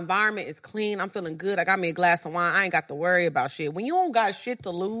 Because my environment is clean, I'm feeling good. I got me a glass of wine. I ain't got to worry about shit. When you don't got shit to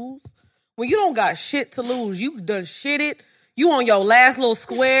lose, when you don't got shit to lose, you done shitted, you on your last little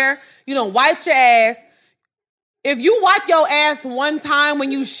square, you done wiped your ass. If you wipe your ass one time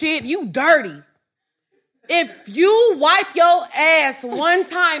when you shit, you dirty. If you wipe your ass one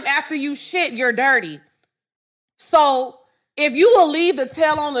time after you shit, you're dirty. So if you will leave the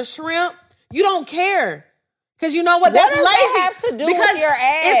tail on the shrimp, you don't care. Because you know what? That's lazy. That have to do with your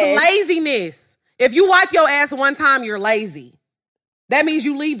ass? It's laziness. If you wipe your ass one time, you're lazy. That means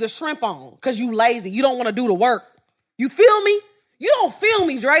you leave the shrimp on because you lazy. You don't want to do the work. You feel me? You don't feel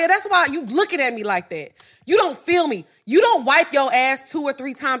me, Drea. That's why you looking at me like that. You don't feel me. You don't wipe your ass 2 or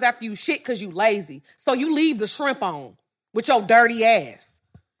 3 times after you shit because you lazy. So you leave the shrimp on with your dirty ass.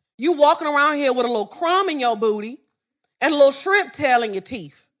 You walking around here with a little crumb in your booty and a little shrimp tail in your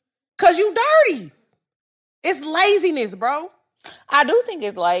teeth because you dirty. It's laziness, bro. I do think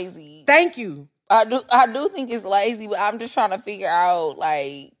it's lazy. Thank you. I do think it's lazy, but I'm just trying to figure out,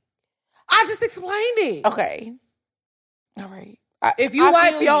 like... I just explained it. Okay. All right. If you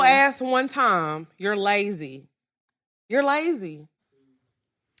wipe your ass one time, you're lazy. You're lazy.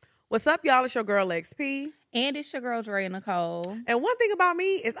 What's up, y'all? It's your girl, XP. And it's your girl, Drea Nicole. And one thing about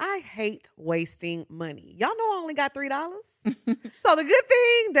me is I hate wasting money. Y'all know I only got $3. So the good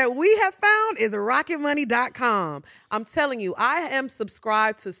thing that we have found is rocketmoney.com. I'm telling you, I am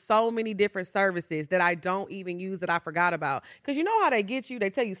subscribed to so many different services that I don't even use that I forgot about. Because you know how they get you? They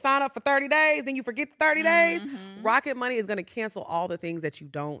tell you sign up for 30 days, then you forget the 30 days. Rocket Money is going to cancel all the things that you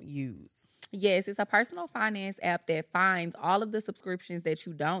don't use. Yes, it's a personal finance app that finds all of the subscriptions that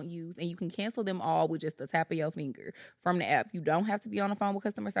you don't use, and you can cancel them all with just the tap of your finger from the app. You don't have to be on the phone with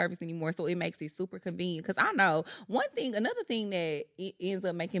customer service anymore, so it makes it super convenient. Because I know another thing that it ends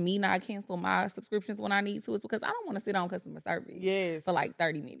up making me not cancel my subscriptions when I need to is because I don't want to sit on customer service for like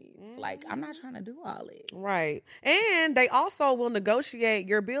 30 minutes. Like, I'm not trying to do all it. Right. And they also will negotiate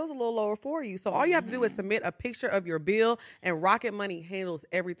your bills a little lower for you. So all you have to do is submit a picture of your bill, and Rocket Money handles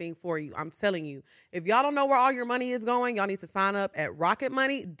everything for you. I'm telling you, if y'all don't know where all your money is going, y'all need to sign up at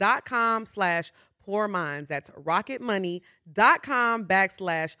rocketmoney.com/poorminds. That's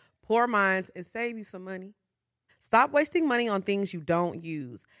rocketmoney.com/poorminds and save you some money. Stop wasting money on things you don't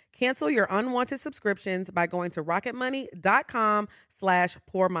use. Cancel your unwanted subscriptions by going to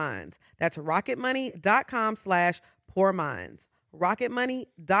rocketmoney.com/poorminds. That's rocketmoney.com/poorminds.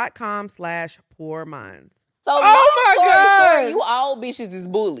 rocketmoney.com/poorminds. So, oh my God, sure, you all bitches is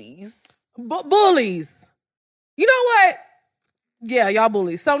bullies. Bullies. You know what? Yeah, y'all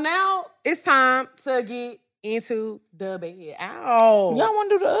bullies. So now it's time to get into the bed. Ow. Y'all want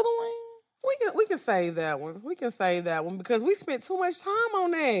to do the other one? We can save that one. We can save that one because we spent too much time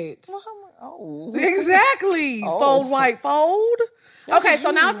on that. Oh. Exactly. Oh. Fold, white, fold. Okay,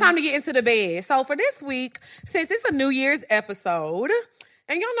 so now it's time to get into the bed. So for this week, since it's a New Year's episode,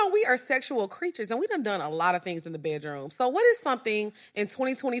 and y'all know we are sexual creatures and we done a lot of things in the bedroom. So what is something in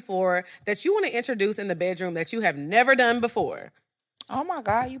 2024 that you want to introduce in the bedroom that you have never done before? Oh my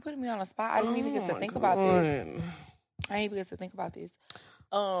God, you putting me on a spot. I didn't even get to think about this. I didn't even get to think about this.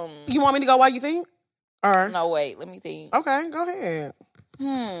 You want me to go while you think? Or no, wait, let me think. Okay, go ahead.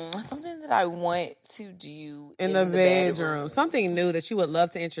 Something that I want to do in the bedroom. Something new that you would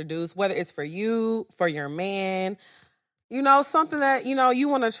love to introduce, whether it's for you, for your man. You know, something that, you know, you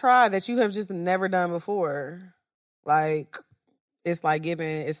want to try that you have just never done before. Like, it's like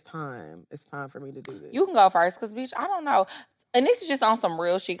it's time. It's time for me to do this. You can go first, because, bitch, I don't know. And this is just on some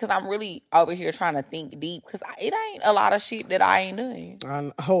real shit, because I'm really over here trying to think deep, because it ain't a lot of shit that I ain't doing.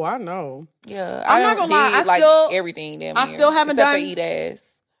 I know. Yeah. I'm not gonna lie. I everything damn near, still haven't done. Except for eat ass.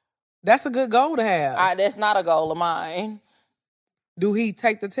 That's a good goal to have. That's not a goal of mine. Do he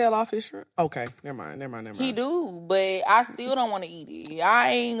take the tail off his shrimp? Okay, never mind. He do, but I still don't want to eat it. I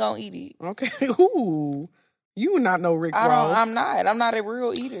ain't gonna eat it. Okay, ooh, you not know Rick Ross. I'm not a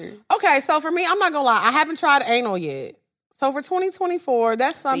real eater. Okay, so for me, I'm not gonna lie. I haven't tried anal yet. So for 2024,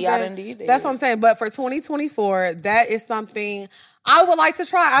 that's something. See, I didn't do that. That's what I'm saying. But for 2024, that is something I would like to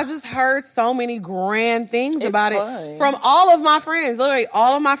try. I've just heard so many grand things about it from all of my friends. Literally,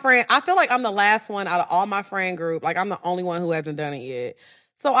 all of my friends. I feel like I'm the last one out of all my friend group. Like, I'm the only one who hasn't done it yet.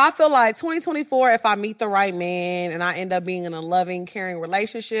 So I feel like 2024, if I meet the right man and I end up being in a loving, caring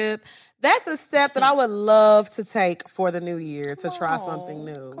relationship, that's a step that I would love to take for the new year to try something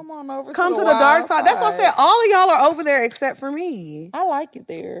new. Come on over. Come to the dark side. That's what I said. All of y'all are over there except for me. I like it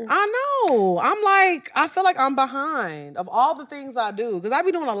there. I know. I feel like I'm behind of all the things I do because I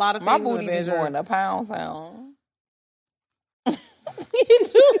be doing a lot of things. My booty be going a pound sound. You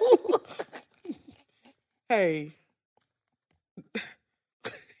do. Hey.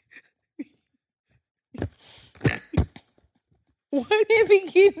 What? It be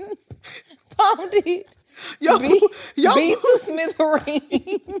getting pound it. Yo, Beat yo, to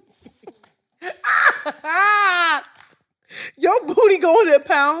smithereens. your booty going to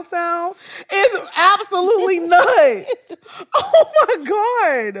pound sound is absolutely nuts. Oh my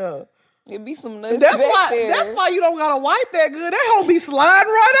God. It be some nuts That's back there. That's why you don't gotta wipe that good. That hoe be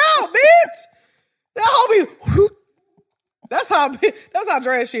sliding right out, bitch. That hoe be. That's how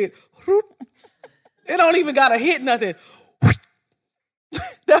dress shit. It don't even gotta hit nothing.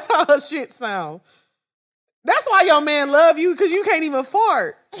 That's how her shit sound. That's why your man love you, because you can't even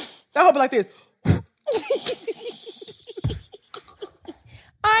fart. That hoe be like this.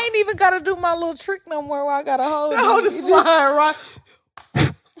 I ain't even gotta do my little trick no more where I gotta hold That hoe it. just slide right.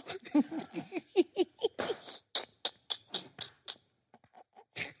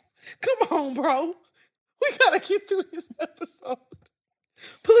 Come on, bro. We gotta get through this episode.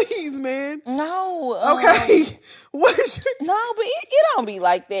 Please, man. No. Okay. What is your... No, but it don't be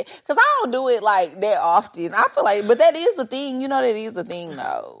like that. Because I don't do it like that often. I feel like, but that is the thing. You know, that is the thing,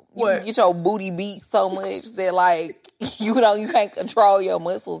 though. You What? can get your booty beat so much that, like, you can't control your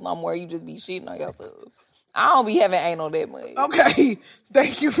muscles no more. You just be shitting on yourself. I don't be having anal that much. Okay.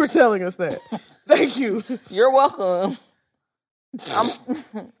 Thank you for telling us that. Thank you. You're welcome.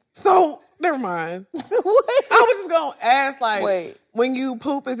 So, never mind. What? I was just going to ask, like, Wait. when you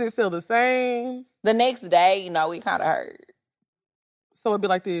poop, is it still the same? The next day, it kind of hurt. So it'd be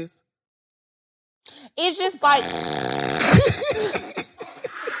like this. It's just like...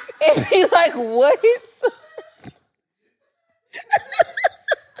 it'd be like, what?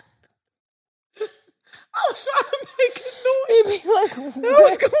 I was trying to make a noise. It'd be like, I was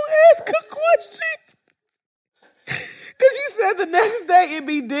what? going to ask a question. Because you said the next day it'd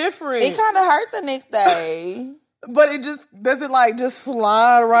be different. It kind of hurt the next day. But it just, does it like just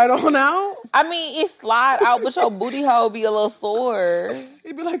slide right on out? I mean, it slide out, but your booty hole be a little sore.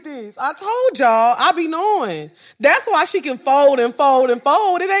 It'd be like this. I told y'all, I be knowing. That's why she can fold and fold and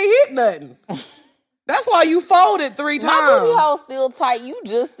fold. It ain't hit nothing. That's why you folded 3 times. My booty hole still tight. You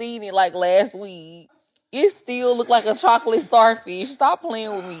just seen it like last week. It still look like a chocolate starfish. Stop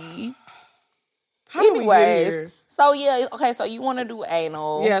playing with me. How do we get here? So yeah, okay, so you want to do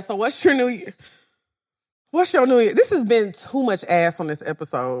anal. Yeah, so what's your new year? What's your new year? This has been too much ass on this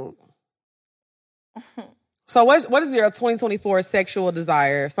episode. So what is your 2024 sexual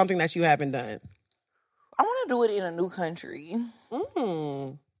desire? Something that you haven't done? I want to do it in a new country.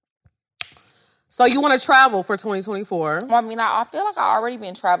 So you want to travel for 2024? Well, I mean, I feel like I already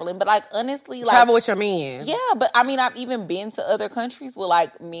been traveling, but like honestly, like Travel with your man. yeah, but I mean, I've even been to other countries with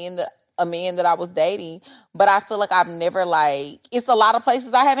like a man that I was dating, but I feel like I've never it's a lot of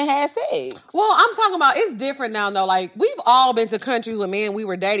places I haven't had sex. Well, I'm talking about it's different now though. Like we've all been to countries with men we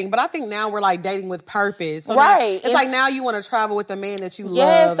were dating, but I think now we're like dating with purpose. So right. Now, it's like now you want to travel with the man that you love.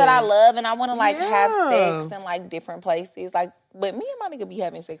 Yes, that I love, and I want to Yeah. have sex in like different places. Like, but me and my nigga be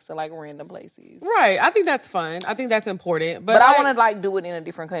having sex in like random places. Right. I think that's fun. I think that's important. But I want to do it in a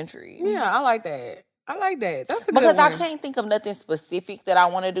different country. Yeah, I like that. I like that. That's a good Because one. I can't think of nothing specific that I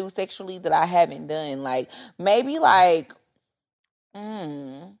want to do sexually that I haven't done. Like, maybe like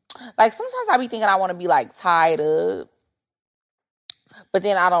sometimes I be thinking I want to be like tied up. But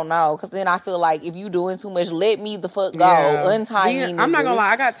then I don't know. Because then I feel like if you doing too much, let me the fuck go. Yeah. Untie me. I'm not nigga. gonna lie,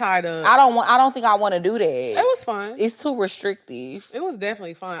 I got tied up. I don't think I want to do that. It was fun. It's too restrictive. It was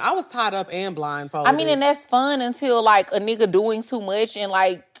definitely fun. I was tied up and blindfolded. I mean, and that's fun until like a nigga doing too much and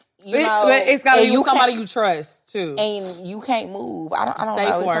like but it's gotta be you with somebody can't- you trust too. and you can't move. I don't Safe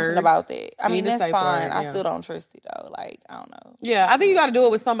know. It's words. something about that. I You mean, need a that's safe fine. word, I yeah. still don't trust it though. Like, I don't know. Yeah, I think you got to do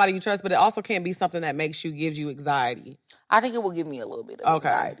it with somebody you trust, but it also can't be something that gives you anxiety. I think it will give me a little bit of Okay.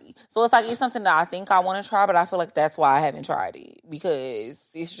 anxiety. So it's like it's something that I think I want to try, but I feel like that's why I haven't tried it because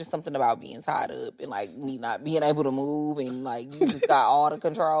it's just something about being tied up and like me not being able to move and like you just got all the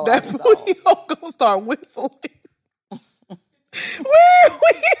control. That I just booty don't. hole gonna start whistling.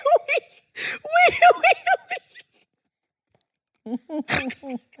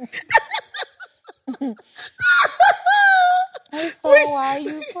 So why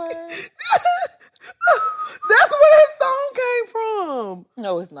you playing? That's where that song came from.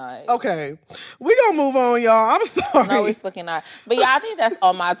 No, it's not. Okay, we gonna move on, y'all. I'm sorry. No, it's fucking not. But yeah, I think that's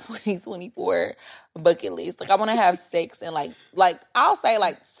on my 2024 bucket list. Like, I want to have sex in like I'll say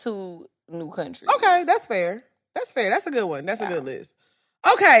like 2 new countries. Okay, that's fair. That's fair. That's a good one. That's a good list.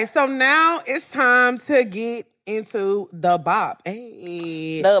 Okay, so now it's time to get into the bop.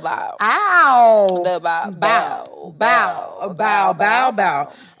 Hey. The bow. Ow. The bow. Bow. Bow.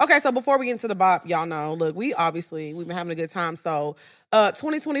 Bow. Okay, so before we get into the bop, y'all know, look, we've been having a good time. So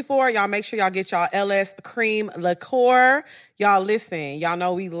 2024, y'all make sure y'all get y'all LS Cream liqueur. Y'all listen, y'all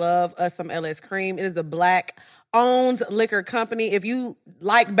know we love us some LS Cream. It is the Black owned liquor company. If you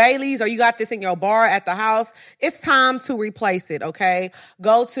like Bailey's or you got this in your bar at the house, it's time to replace it, okay?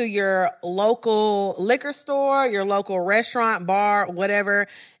 Go to your local liquor store, your local restaurant, bar, whatever,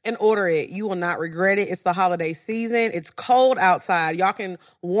 and order it. You will not regret it. It's the holiday season. It's cold outside. Y'all can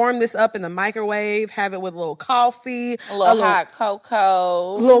warm this up in the microwave, have it with a little coffee, a little hot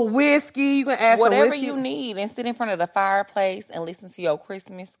cocoa, a little whiskey. You can add whatever some whiskey. you need, and sit in front of the fireplace and listen to your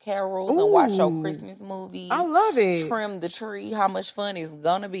Christmas carols and watch your Christmas movies. I love it. Trim the tree. How much fun it's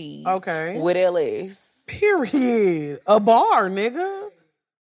gonna be. Okay. With LS. Period. A bar, nigga.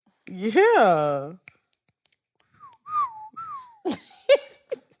 Yeah.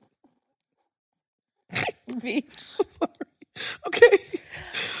 Okay.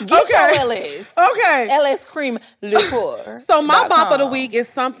 Get your LS. Okay. LS Cream liqueur. So my bop of the week is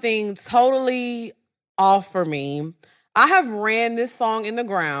something totally off for me. I have ran this song in the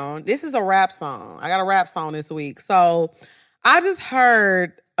ground. This is a rap song. I got a rap song this week. So I just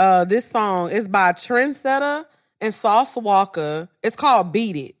heard this song. It's by Trendsetter and Sauce Walka. It's called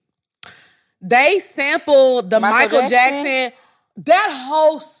Beat It. They sampled the Michael Jackson. That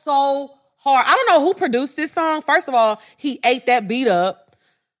whole so hard. I don't know who produced this song. First of all, he ate that beat up.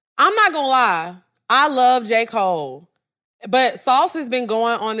 I'm not gonna lie. I love J. Cole. But Sauce has been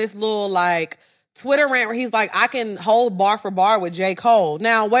going on this little like Twitter rant where he's like, I can hold bar for bar with J. Cole.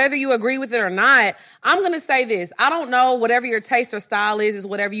 Now, whether you agree with it or not, I'm going to say this. I don't know. Whatever your taste or style is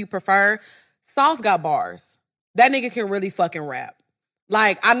whatever you prefer. Sauce got bars. That nigga can really fucking rap.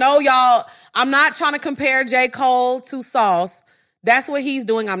 Like, I know y'all, I'm not trying to compare J. Cole to Sauce. That's what he's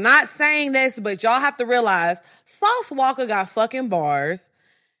doing. I'm not saying this, but y'all have to realize Sauce Walka got fucking bars.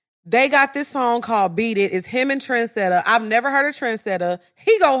 They got this song called Beat It. It's him and Trendsetter. I've never heard of Trendsetter.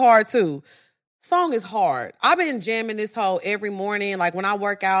 He go hard too. Song is hard. I've been jamming this whole every morning. Like when I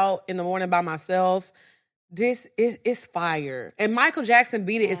work out in the morning by myself, this is fire. And Michael Jackson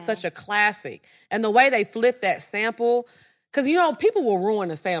Beat It is such a classic. And the way they flip that sample, because you know, people will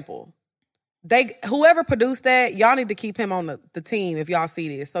ruin a sample. Whoever produced that, y'all need to keep him on the team if y'all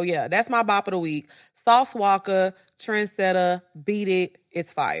see this. So yeah, that's my bop of the week. Sauce Walka, Trendsetter, Beat It.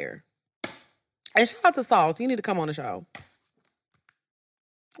 It's fire. And shout out to Sauce. You need to come on the show.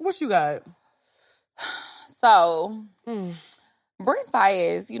 What you got? So, Brent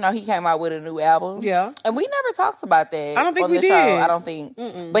Faiyaz, you know, he came out with a new album. Yeah. And we never talked about that I don't think on we the did. show. I don't think.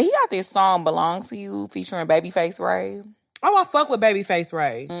 But he got this song, Belong to You, featuring Babyface Ray. Oh, I fuck with Babyface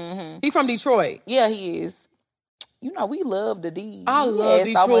Ray. Mm-hmm. He from Detroit. Yeah, he is. You know, we love the D. I love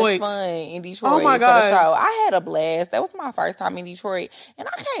Detroit. So much fun in Detroit. Oh my God. For the show. I had a blast. That was my first time in Detroit. And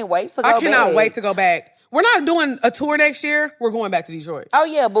I can't wait to go back. I cannot wait to go back. We're not doing a tour next year. We're going back to Detroit. Oh,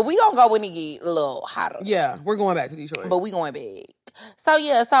 yeah. But we going to go when it get a little hotter. Yeah, we're going back to Detroit. But we going back. So,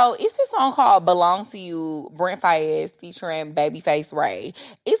 yeah. So, it's this song called Belong to You, Brent Faiyaz featuring Babyface Ray.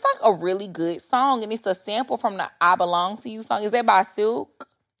 It's like a really good song. And it's a sample from the I Belong to You song. Is that by Silk?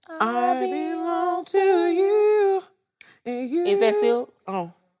 I belong to you. And you. Is that Silk?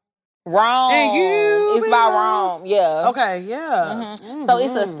 Oh. Wrong. And you. It's by Wrong. Yeah. Okay, yeah. Mm-hmm. So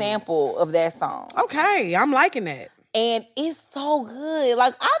it's a sample of that song. Okay, I'm liking that. And it's so good.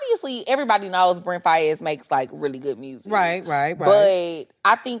 Like, obviously, everybody knows Brent Faiyaz makes, like, really good music. Right. But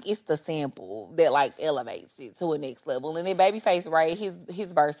I think it's the sample that, like, elevates it to a next level. And then Babyface Ray,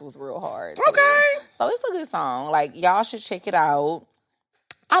 his verse was real hard. Okay. So it's a good song. Like, y'all should check it out.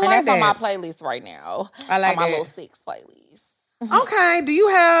 I like and that's that. on my playlist right now. I like on my that. little 6 playlist. Okay. Do you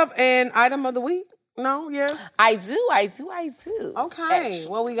have an item of the week? No? Yes? I do. Okay. Actually.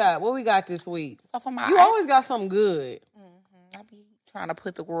 What we got this week? So for my You always got something good. I be trying to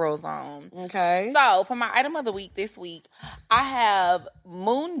put the girls on. Okay. So for my item of the week this week, I have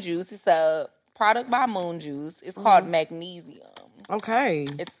Moon Juice. It's a product by Moon Juice. It's called Magnesium. Okay.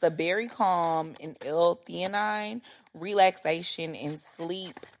 It's the Berry Calm and L-theanine relaxation and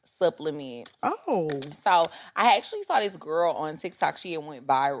sleep supplement. Oh. So I actually saw this girl on TikTok. She had went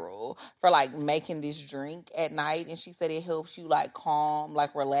viral for like making this drink at night, and she said it helps you like calm,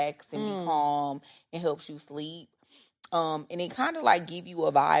 like relax and be calm, and helps you sleep. And it kind of like give you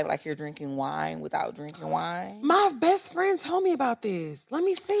a vibe like you're drinking wine without drinking wine. My best friend told me about this. Let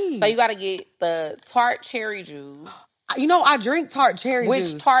me see. So you got to get the tart cherry juice. You know, I drink tart cherry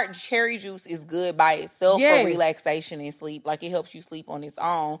juice. Which tart cherry juice is good by itself for relaxation and sleep. Like, it helps you sleep on its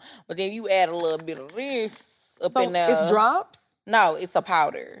own. But then you add a little bit of this up in there. It's drops? No, it's a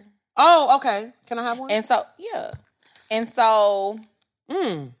powder. Oh, okay. Can I have one? And so, yeah. And so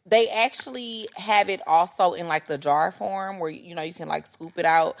they actually have it also in like the jar form where, you know, you can like scoop it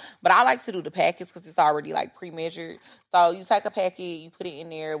out. But I like to do the packets because it's already like pre-measured. So you take a packet, you put it in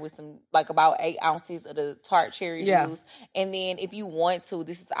there with some, like about 8 ounces of the tart cherry juice. And then if you want to,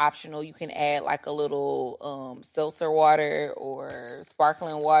 this is optional, you can add like a little seltzer water or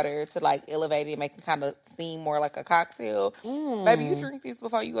sparkling water to like elevate it and make it kind of seem more like a cocktail. Baby, you drink this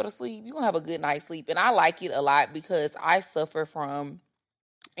before you go to sleep, you're going to have a good night's sleep. And I like it a lot because I suffer from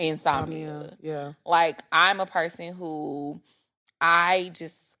insomnia. Yeah. Like, I'm a person who I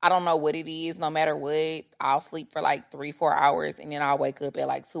don't know what it is. No matter what, I'll sleep for like 3-4 hours and then I'll wake up at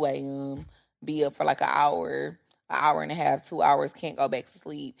like 2 a.m., be up for like an hour and a half, 2 hours, can't go back to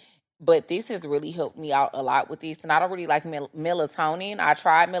sleep. But this has really helped me out a lot with this. And I don't really like melatonin. I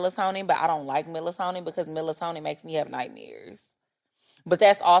tried melatonin, but I don't like melatonin because melatonin makes me have nightmares. But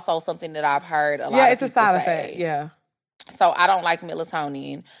that's also something that I've heard a lot of people say. Yeah, it's a side effect. Yeah. So I don't like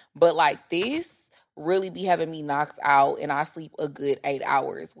melatonin, but like this really be having me knocked out and I sleep a good 8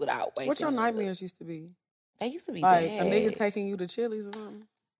 hours without waking up. What your nightmares used to be? They used to be like bad. A nigga taking you to Chili's or something?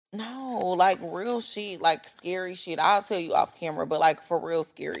 No, like real shit, like scary shit. I'll tell you off camera, but like for real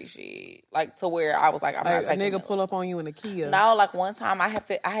scary shit. Like to where I was like, I'm not taking a nigga pull up on you in a Kia. No, like one time I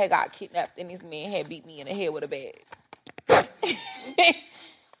had got kidnapped and this man had beat me in the head with a bat.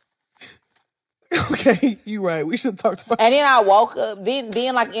 Okay, you right. We should talk about. And then I woke up. Then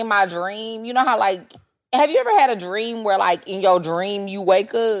like in my dream, you know how like, have you ever had a dream where like in your dream you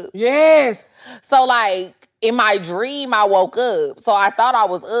wake up? Yes. So like in my dream I woke up. So I thought I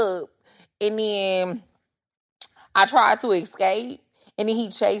was up, and then I tried to escape, and then he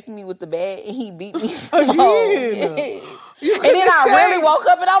chased me with the bat and he beat me so. Again. Yes. And then I really woke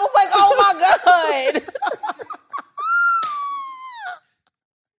up and I was like, oh my God.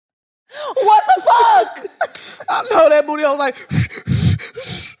 What the fuck? I know that booty. I was like,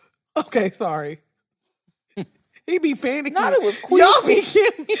 okay, sorry. He be panicking. Not it was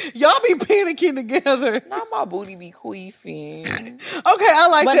queefing. Y'all be panicking together. Not my booty be queefing. Okay, I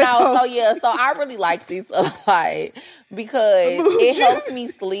like but that. But no, so yeah, so I really like this a lot because it helps me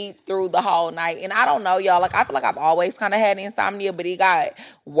sleep through the whole night. And I don't know, y'all, like I feel like I've always kind of had insomnia, but it got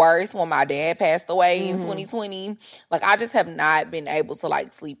worse when my dad passed away in 2020. Like I just have not been able to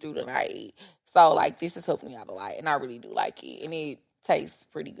like sleep through the night. So like this has helped me out a lot, and I really do like it. And it tastes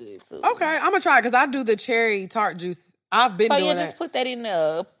pretty good too. Okay, I'm gonna try it because I do the cherry tart juice. I've been doing that. So yeah, just put that in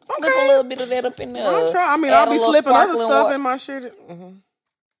there. Slip a little bit of that up in there. I'll try. I mean, I'll be slipping other stuff in my shit.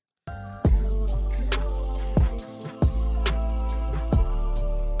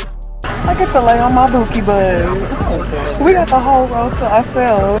 I get to lay on my dookie bud. We got the whole row to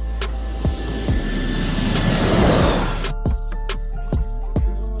ourselves.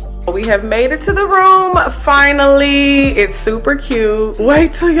 We have made it to the room, finally. It's super cute.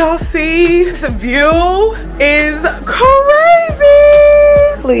 Wait till y'all see. This view is crazy.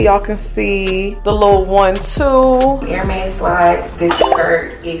 Hopefully y'all can see the little 1-2. Airman slides. This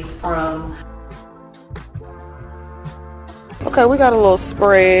skirt is from... Okay, we got a little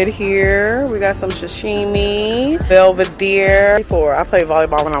spread here. We got some sashimi, Belvedere. I played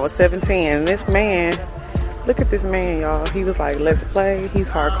volleyball when I was 17. This man... Look at this man, y'all. He was like, let's play. He's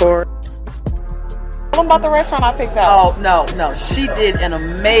hardcore. What about the restaurant I picked out? Oh, no. She did an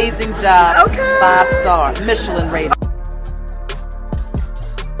amazing job. Okay. 5-star, Michelin rating.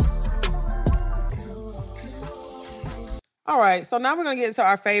 All right, so now we're going to get into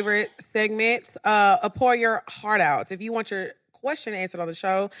our favorite segment, Pour Your Heart Out. If you want your question answered on the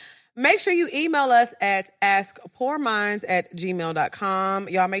show, make sure you email us at askpourminds@gmail.com.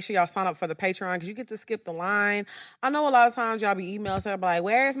 Y'all make sure y'all sign up for the Patreon because you get to skip the line. I know a lot of times y'all be emailing and be like,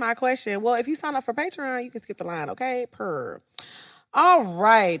 where is my question? Well, if you sign up for Patreon, you can skip the line, okay? All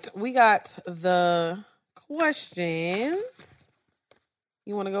right, we got the questions.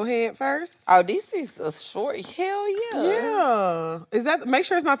 You want to go ahead first? Oh, this is a short. Hell yeah. Yeah. Is that? Make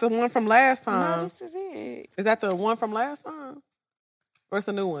sure it's not the one from last time. No, this is it. Is that the one from last time? Or it's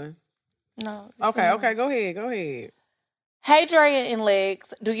a new one? No. Okay, go ahead. Hey, Drea and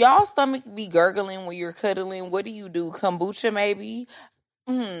Lex, do y'all stomach be gurgling when you're cuddling? What do you do? Kombucha, maybe?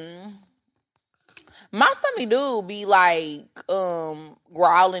 My stomach do be like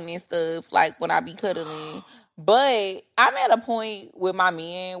growling and stuff, like when I be cuddling. But I'm at a point with my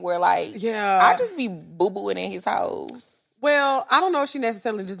man where like, I just be boo-booing in his house. Well, I don't know if she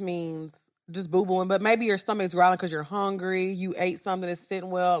necessarily just means just boo-booing, but maybe your stomach's growling because you're hungry, you ate something that's sitting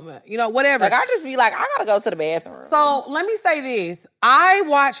well, whatever. Like, I just be like, I gotta go to the bathroom. So let me say this. I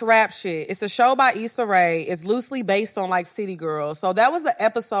watch Rap Shit. It's a show by Issa Rae. It's loosely based on like City Girls. So that was the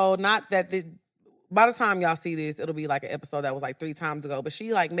episode, not that by the time y'all see this, it'll be like an episode that was like 3 times ago. But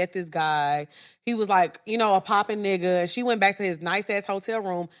she like met this guy. He was like, a popping nigga. And she went back to his nice ass hotel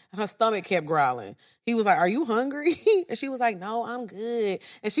room and her stomach kept growling. He was like, "Are you hungry?" And she was like, "No, I'm good."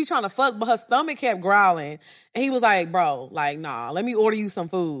 And she trying to fuck, but her stomach kept growling. And he was like, "Bro, like, nah, let me order you some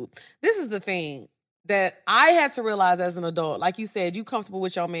food." This is the thing that I had to realize as an adult. Like you said, you comfortable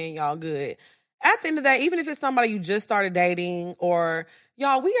with your man, y'all good. At the end of the day, even if it's somebody you just started dating or,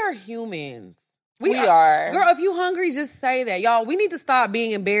 y'all, we are humans. We are. Girl, if you hungry, just say that. Y'all, we need to stop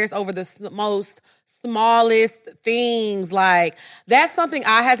being embarrassed over the most smallest things. Like, that's something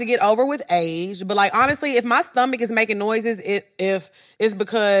I had to get over with age. But, like, honestly, if my stomach is making noises, if it's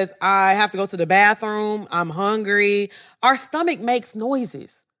because I have to go to the bathroom, I'm hungry, our stomach makes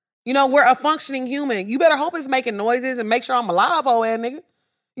noises. We're a functioning human. You better hope it's making noises and make sure I'm alive, old ass nigga.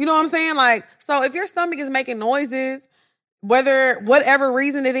 You know what I'm saying? Like, so if your stomach is making noises, whatever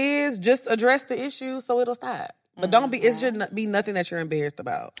reason it is, just address the issue so it'll stop. But it shouldn't be nothing that you're embarrassed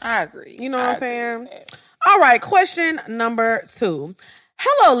about. I agree. You know what I'm saying? All right, question number 2.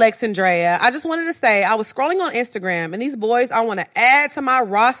 Hello, Lexandrea. I just wanted to say I was scrolling on Instagram and these boys I want to add to my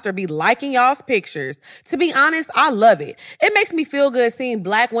roster be liking y'all's pictures. To be honest, I love it. It makes me feel good seeing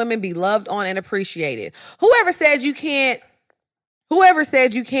Black women be loved on and appreciated. Whoever said you can't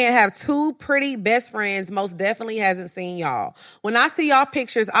have 2 pretty best friends most definitely hasn't seen y'all. When I see y'all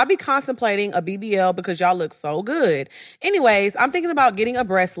pictures, I'll be contemplating a BBL because y'all look so good. Anyways, I'm thinking about getting a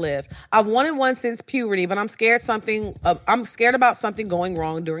breast lift. I've wanted one since puberty, but I'm scared about something going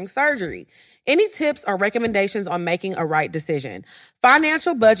wrong during surgery. Any tips or recommendations on making a right decision?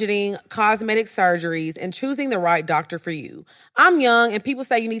 Financial budgeting, cosmetic surgeries, and choosing the right doctor for you. I'm young and people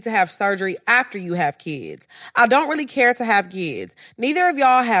say you need to have surgery after you have kids. I don't really care to have kids. Neither of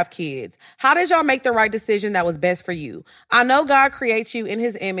y'all have kids. How did y'all make the right decision that was best for you? I know God creates you in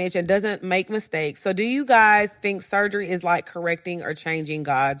his image and doesn't make mistakes. So do you guys think surgery is like correcting or changing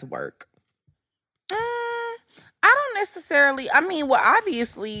God's work? I don't necessarily,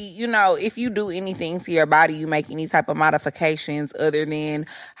 obviously, if you do anything to your body, you make any type of modifications other than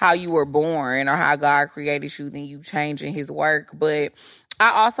how you were born or how God created you, then you changing his work. But I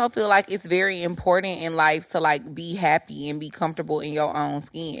also feel like it's very important in life to like be happy and be comfortable in your own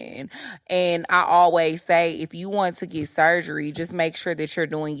skin. And I always say, if you want to get surgery, just make sure that you're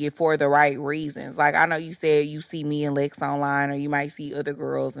doing it for the right reasons. Like, I know you said you see me and Lex online, or you might see other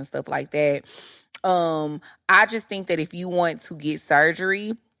girls and stuff like that. I just think that if you want to get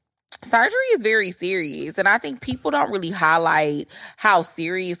surgery is very serious. And I think people don't really highlight how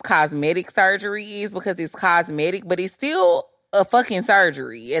serious cosmetic surgery is because it's cosmetic, but it's still a fucking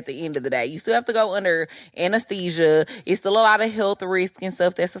surgery at the end of the day. You still have to go under anesthesia. It's still a lot of health risk and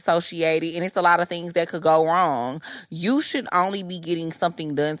stuff that's associated, and it's a lot of things that could go wrong. You should only be getting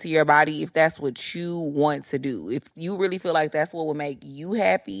something done to your body if that's what you want to do. If you really feel like that's what would make you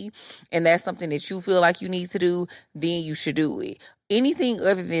happy and that's something that you feel like you need to do, then you should do it. Anything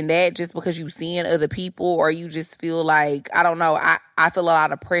other than that, just because you seeing other people or you just feel like, I don't know, I feel a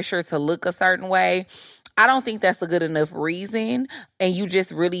lot of pressure to look a certain way, I don't think that's a good enough reason. And you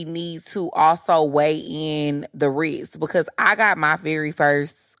just really need to also weigh in the risk, because I got my very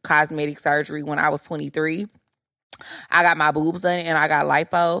first cosmetic surgery when I was 23. I got my boobs done and I got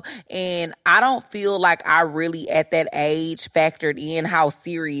lipo, and I don't feel like I really at that age factored in how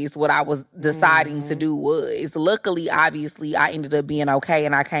serious what I was deciding to do was. Luckily, obviously, I ended up being okay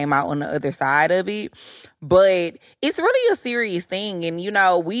and I came out on the other side of it. But it's really a serious thing. And,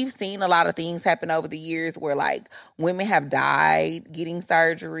 we've seen a lot of things happen over the years where, like, women have died getting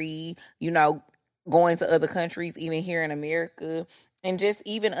surgery, going to other countries, even here in America. And just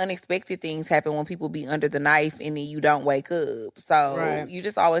even unexpected things happen when people be under the knife and then you don't wake up. So You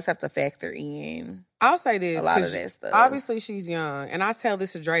just always have to factor in. I'll say this. A lot of that stuff. Obviously, she's young. And I tell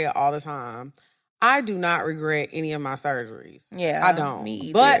this to Drea all the time. I do not regret any of my surgeries. Yeah. I don't. Me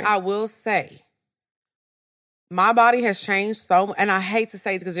either. But I will say, my body has changed so, and I hate to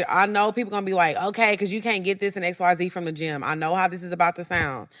say it because I know people going to be like, okay, because you can't get this in XYZ from the gym. I know how this is about to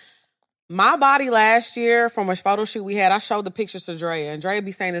sound. My body last year from a photo shoot we had, I showed the pictures to Drea, and Drea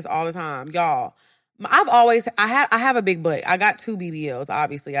be saying this all the time. Y'all, I have a big butt. I got 2 BBLs,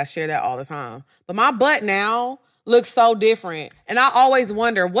 obviously. I share that all the time. But my butt now looks so different. And I always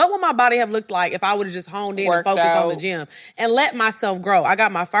wonder, what would my body have looked like if I would have just honed in and focused on the gym and let myself grow? I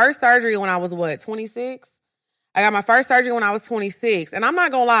got my first surgery when I was, 26? I got my first surgery when I was 26. And I'm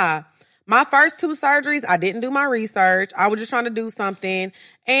not going to lie, My first 2 surgeries, I didn't do my research. I was just trying to do something.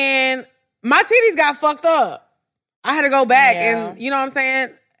 And my titties got fucked up. I had to go back and, you know what I'm saying?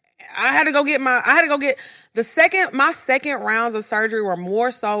 I had to go get my second rounds of surgery were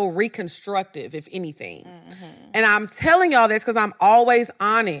more so reconstructive, if anything. Mm-hmm. And I'm telling y'all this because I'm always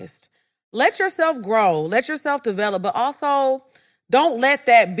honest. Let yourself grow. Let yourself develop. But also, don't let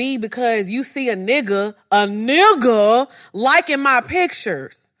that be because you see a nigga liking my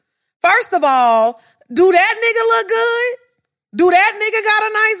pictures. First of all, do that nigga look good? Do that nigga got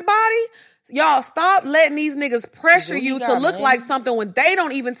a nice body? Y'all, stop letting these niggas pressure you to look like something when they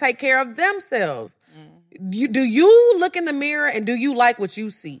don't even take care of themselves. Do you look in the mirror and do you like what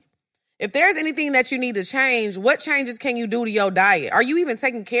you see? If there's anything that you need to change, what changes can you do to your diet? Are you even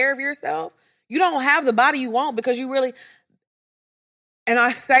taking care of yourself? You don't have the body you want because you really... And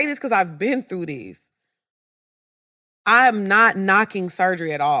I say this because I've been through this. I am not knocking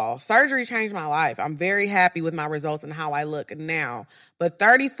surgery at all. Surgery changed my life. I'm very happy with my results and how I look now. But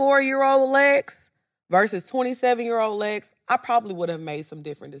 34-year-old Lex versus 27-year-old Lex, I probably would have made some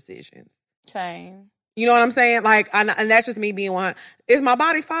different decisions. Same. You know what I'm saying? Like, and that's just me being one. Is my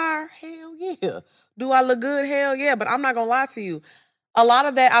body fire? Hell yeah. Do I look good? Hell yeah. But I'm not going to lie to you. A lot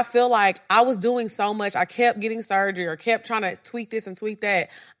of that, I feel like I was doing so much. I kept getting surgery or kept trying to tweak this and tweak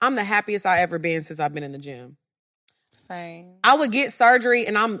that. I'm the happiest I've ever been since I've been in the gym. Same. I would get surgery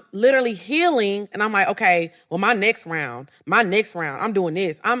and I'm literally healing and I'm like, okay, well, my next round, I'm doing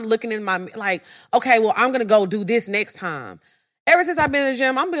this. I'm looking in my, like, okay, well, I'm going to go do this next time. Ever since I've been in the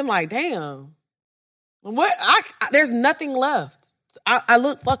gym, I've been like, damn, there's nothing left. I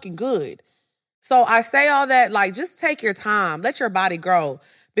look fucking good. So I say all that, like, just take your time. Let your body grow.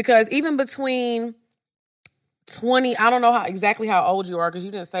 Because even between 20, I don't know exactly how old you are because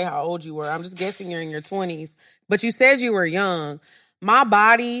you didn't say how old you were. I'm just guessing you're in your 20s. But you said you were young. My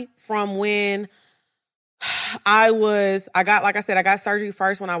body from when I got surgery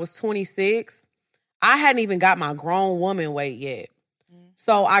first when I was 26. I hadn't even got my grown woman weight yet.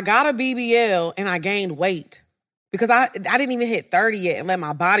 So I got a BBL and I gained weight because I didn't even hit 30 yet and let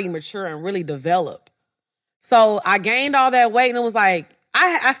my body mature and really develop. So I gained all that weight and it was like,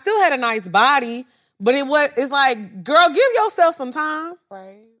 I still had a nice body, but it's like, girl, give yourself some time.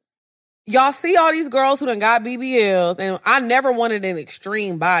 Right. Y'all see all these girls who done got BBLs, and I never wanted an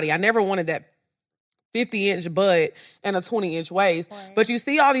extreme body. I never wanted that 50-inch butt and a 20-inch waist. Right. But you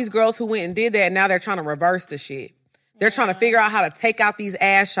see all these girls who went and did that, and now they're trying to reverse the shit. They're trying to figure out how to take out these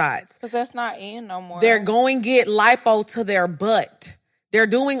ass shots. Because that's not in no more. They're going get lipo to their butt. They're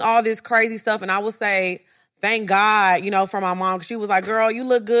doing all this crazy stuff, and I will say, thank God, for my mom. She was like, girl, you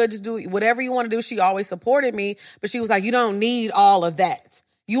look good. Just do whatever you want to do. She always supported me, but she was like, you don't need all of that.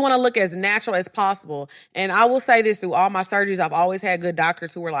 You want to look as natural as possible. And I will say this, through all my surgeries, I've always had good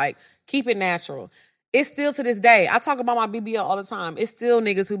doctors who were like, keep it natural. It's still to this day. I talk about my BBL all the time. It's still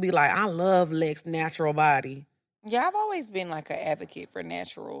niggas who be like, I love Lex natural body. Yeah, I've always been like an advocate for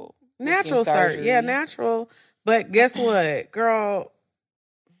natural surgery. Yeah, natural. But guess what, girl?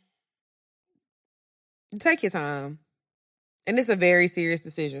 Take your time. And it's a very serious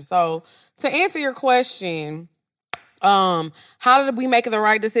decision. So to answer your question, how did we make the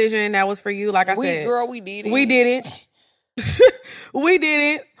right decision? That was for you. Like I said, girl, we did it. We did it. We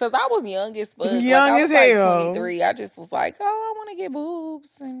did it. Because I was young as fuck. Young as hell. 23. I just was like, I want to get boobs.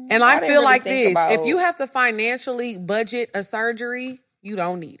 And I feel like this. If you have to financially budget a surgery, you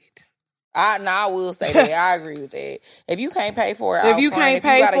don't need it. I will say that. I agree with that. If you can't pay for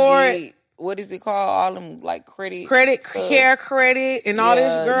it, what is it called? All them like credit, care credit, and all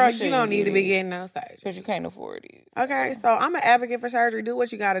this, girl, you don't need to be getting no surgery. Because you can't afford it. Okay, so I'm an advocate for surgery. Do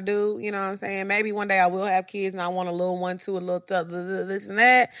what you got to do. You know what I'm saying? Maybe one day I will have kids and I want a little one, too, a little this and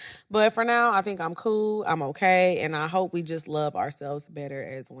that. But for now, I think I'm cool. I'm okay. And I hope we just love ourselves better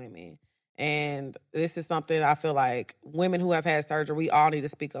as women. And this is something I feel like women who have had surgery, we all need to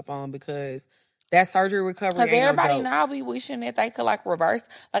speak up on because that surgery recovery ain't everybody no joke. now be wishing that they could like reverse.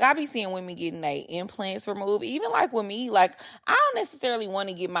 Like I be seeing women getting their implants removed. Even like with me, like I don't necessarily want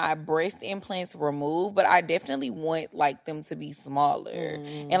to get my breast implants removed, but I definitely want like them to be smaller.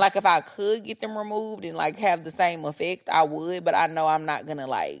 And like if I could get them removed and like have the same effect, I would. But I know I'm not gonna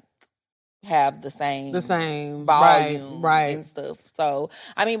like have the same volume right. and stuff. So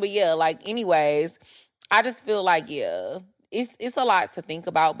I mean, but yeah, like anyways, I just feel like it's a lot to think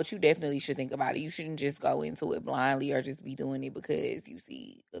about, but you definitely should think about it. You shouldn't just go into it blindly or just be doing it because you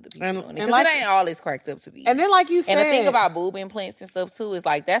see other people doing it. Because like, it ain't all it's cracked up to be. And then, like you said, and the thing about boob implants and stuff too is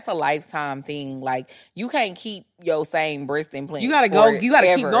like that's a lifetime thing. Like you can't keep your same breast implants. You gotta go. You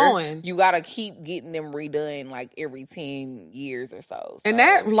gotta keep going. You gotta keep getting them redone like every 10 years or so. And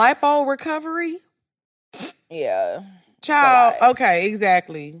that lipo recovery, yeah, child. Okay,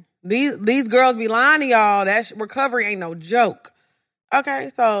 exactly. These girls be lying to y'all. That recovery ain't no joke. Okay,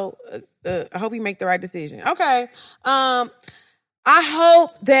 so I hope you make the right decision. Okay, I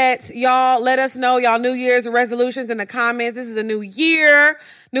hope that y'all let us know y'all New Year's resolutions in the comments. This is a new year,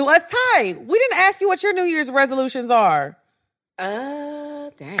 new us. Ty, we didn't ask you what your New Year's resolutions are.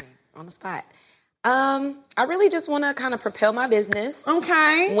 Dang, on the spot. I really just want to kind of propel my business.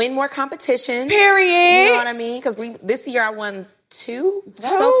 Okay, win more competitions. Period. You know what I mean? Because this year I won 2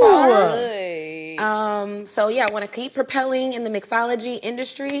 so far. So yeah, I want to keep propelling in the mixology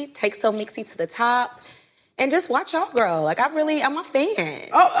industry, take So Mixy to the top, and just watch y'all grow. Like I'm a fan.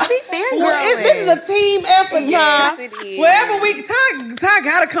 Oh, I be fangirling. This is a team effort, yes, it is. Wherever we Ty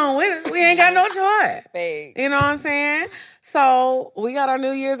gotta come with it. We ain't got no choice. You know what I'm saying? So we got our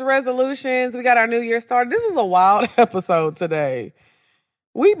New Year's resolutions. We got our New Year's started. This is a wild episode today.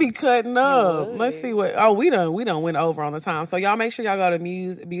 We be cutting up. Let's see what. Oh, we done went over on the time. So y'all make sure y'all go to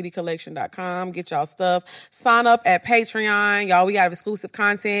musebeautycollection.com, get y'all stuff. Sign up at Patreon. Y'all, we got exclusive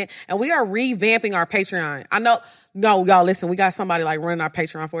content. And we are revamping our Patreon. I know, no, y'all listen, we got somebody like running our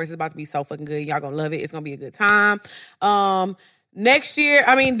Patreon for us. It's about to be so fucking good. Y'all gonna love it. It's gonna be a good time. This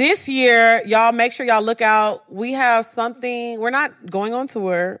year, y'all make sure y'all look out. We have something, we're not going on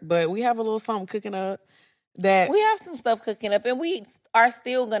tour, but we have a little something cooking up. That we have some stuff cooking up, and we are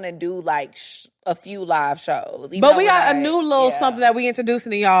still gonna do like a few live shows. But we got a new little something that we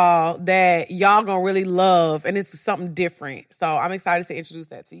introducing to y'all that y'all gonna really love, and it's something different. So I'm excited to introduce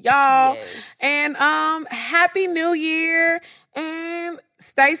that to y'all. Yes. And Happy New Year, and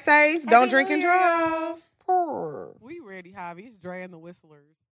stay safe. Don't drink and drive. We ready, Javi. It's Dre and the Whistlers.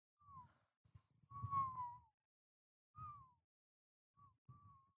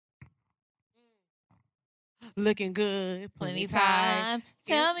 Looking good, plenty time.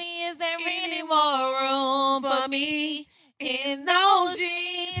 Tell me, is there any more room for me in those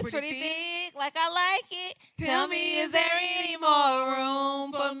jeans? Pretty thick, like I like it. Tell me, is there any more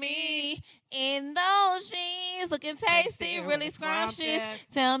room for me in those jeans? Looking tasty, really scrumptious.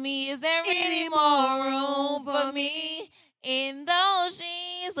 Tell me, is there any more room for me in those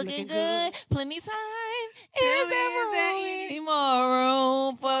jeans? Looking good, plenty time. Is there any more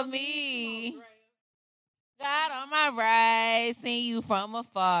room for me? God on my right, seen you from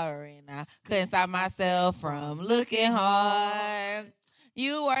afar, and I couldn't stop myself from looking hard.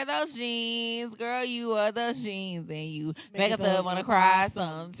 You wear those jeans, girl, you wear those jeans, and you make a thug wanna cry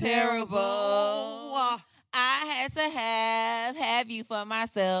something terrible. I had to have you for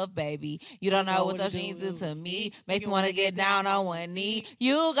myself, baby. You don't know what those jeans do to me. Makes me want to get down on one knee.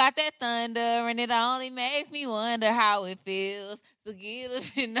 You got that thunder, and it only makes me wonder how it feels to get up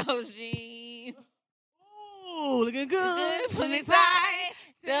in those jeans. Ooh, looking good. Plenty tight.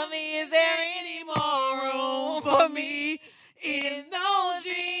 Tell me, is there any more room for me in those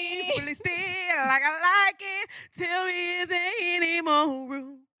jeans? Really thin, like I like it. Tell me, is there any more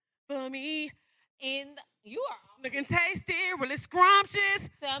room for me? You are looking tasty, really scrumptious.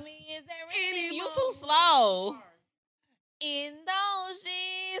 Tell me, is there any? You too slow. In those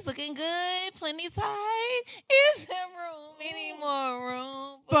jeans, looking good, plenty tight. Is there room, any more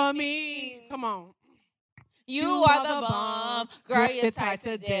room for me? Come on. You are the bomb. Girl, you're tight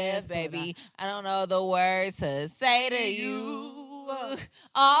to death, baby. I don't know the words to say to you.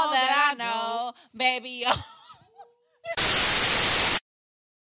 All that I know, baby.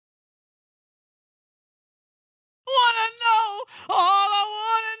 All I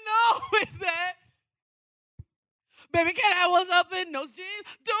wanna know is that, baby, can I was up in those jeans?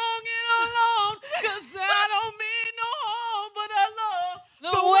 Don't get alone, 'cause I don't mean no harm, but I love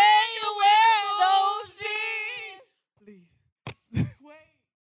the way you wear those jeans. Please, wait.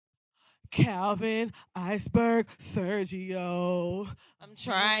 Calvin, Iceberg, Sergio. I'm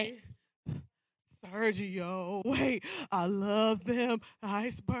trying. Sergio, wait, I love them,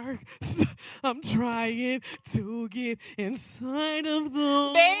 Iceberg. I'm trying to get inside of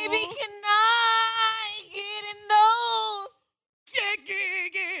them. Baby, can I get in those?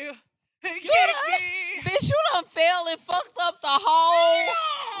 Yeah. Bitch, you done fell and fucked up the whole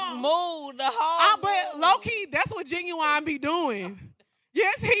mood, the whole but low-key, that's what Genuine be doing.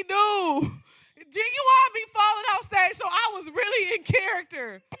 Yes, he do. Genuine be falling off stage, so I was really in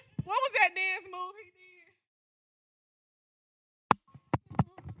character. What was that dance move he did?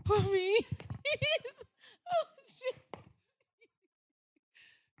 for me. Oh, shit.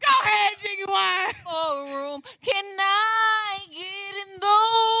 Go ahead, Jiggy Wine. Oh, room. Can I get in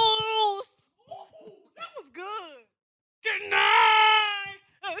those? That was good. Can I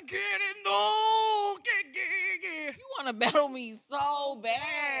get in those? You want to battle me so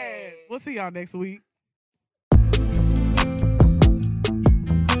bad. We'll see y'all next week.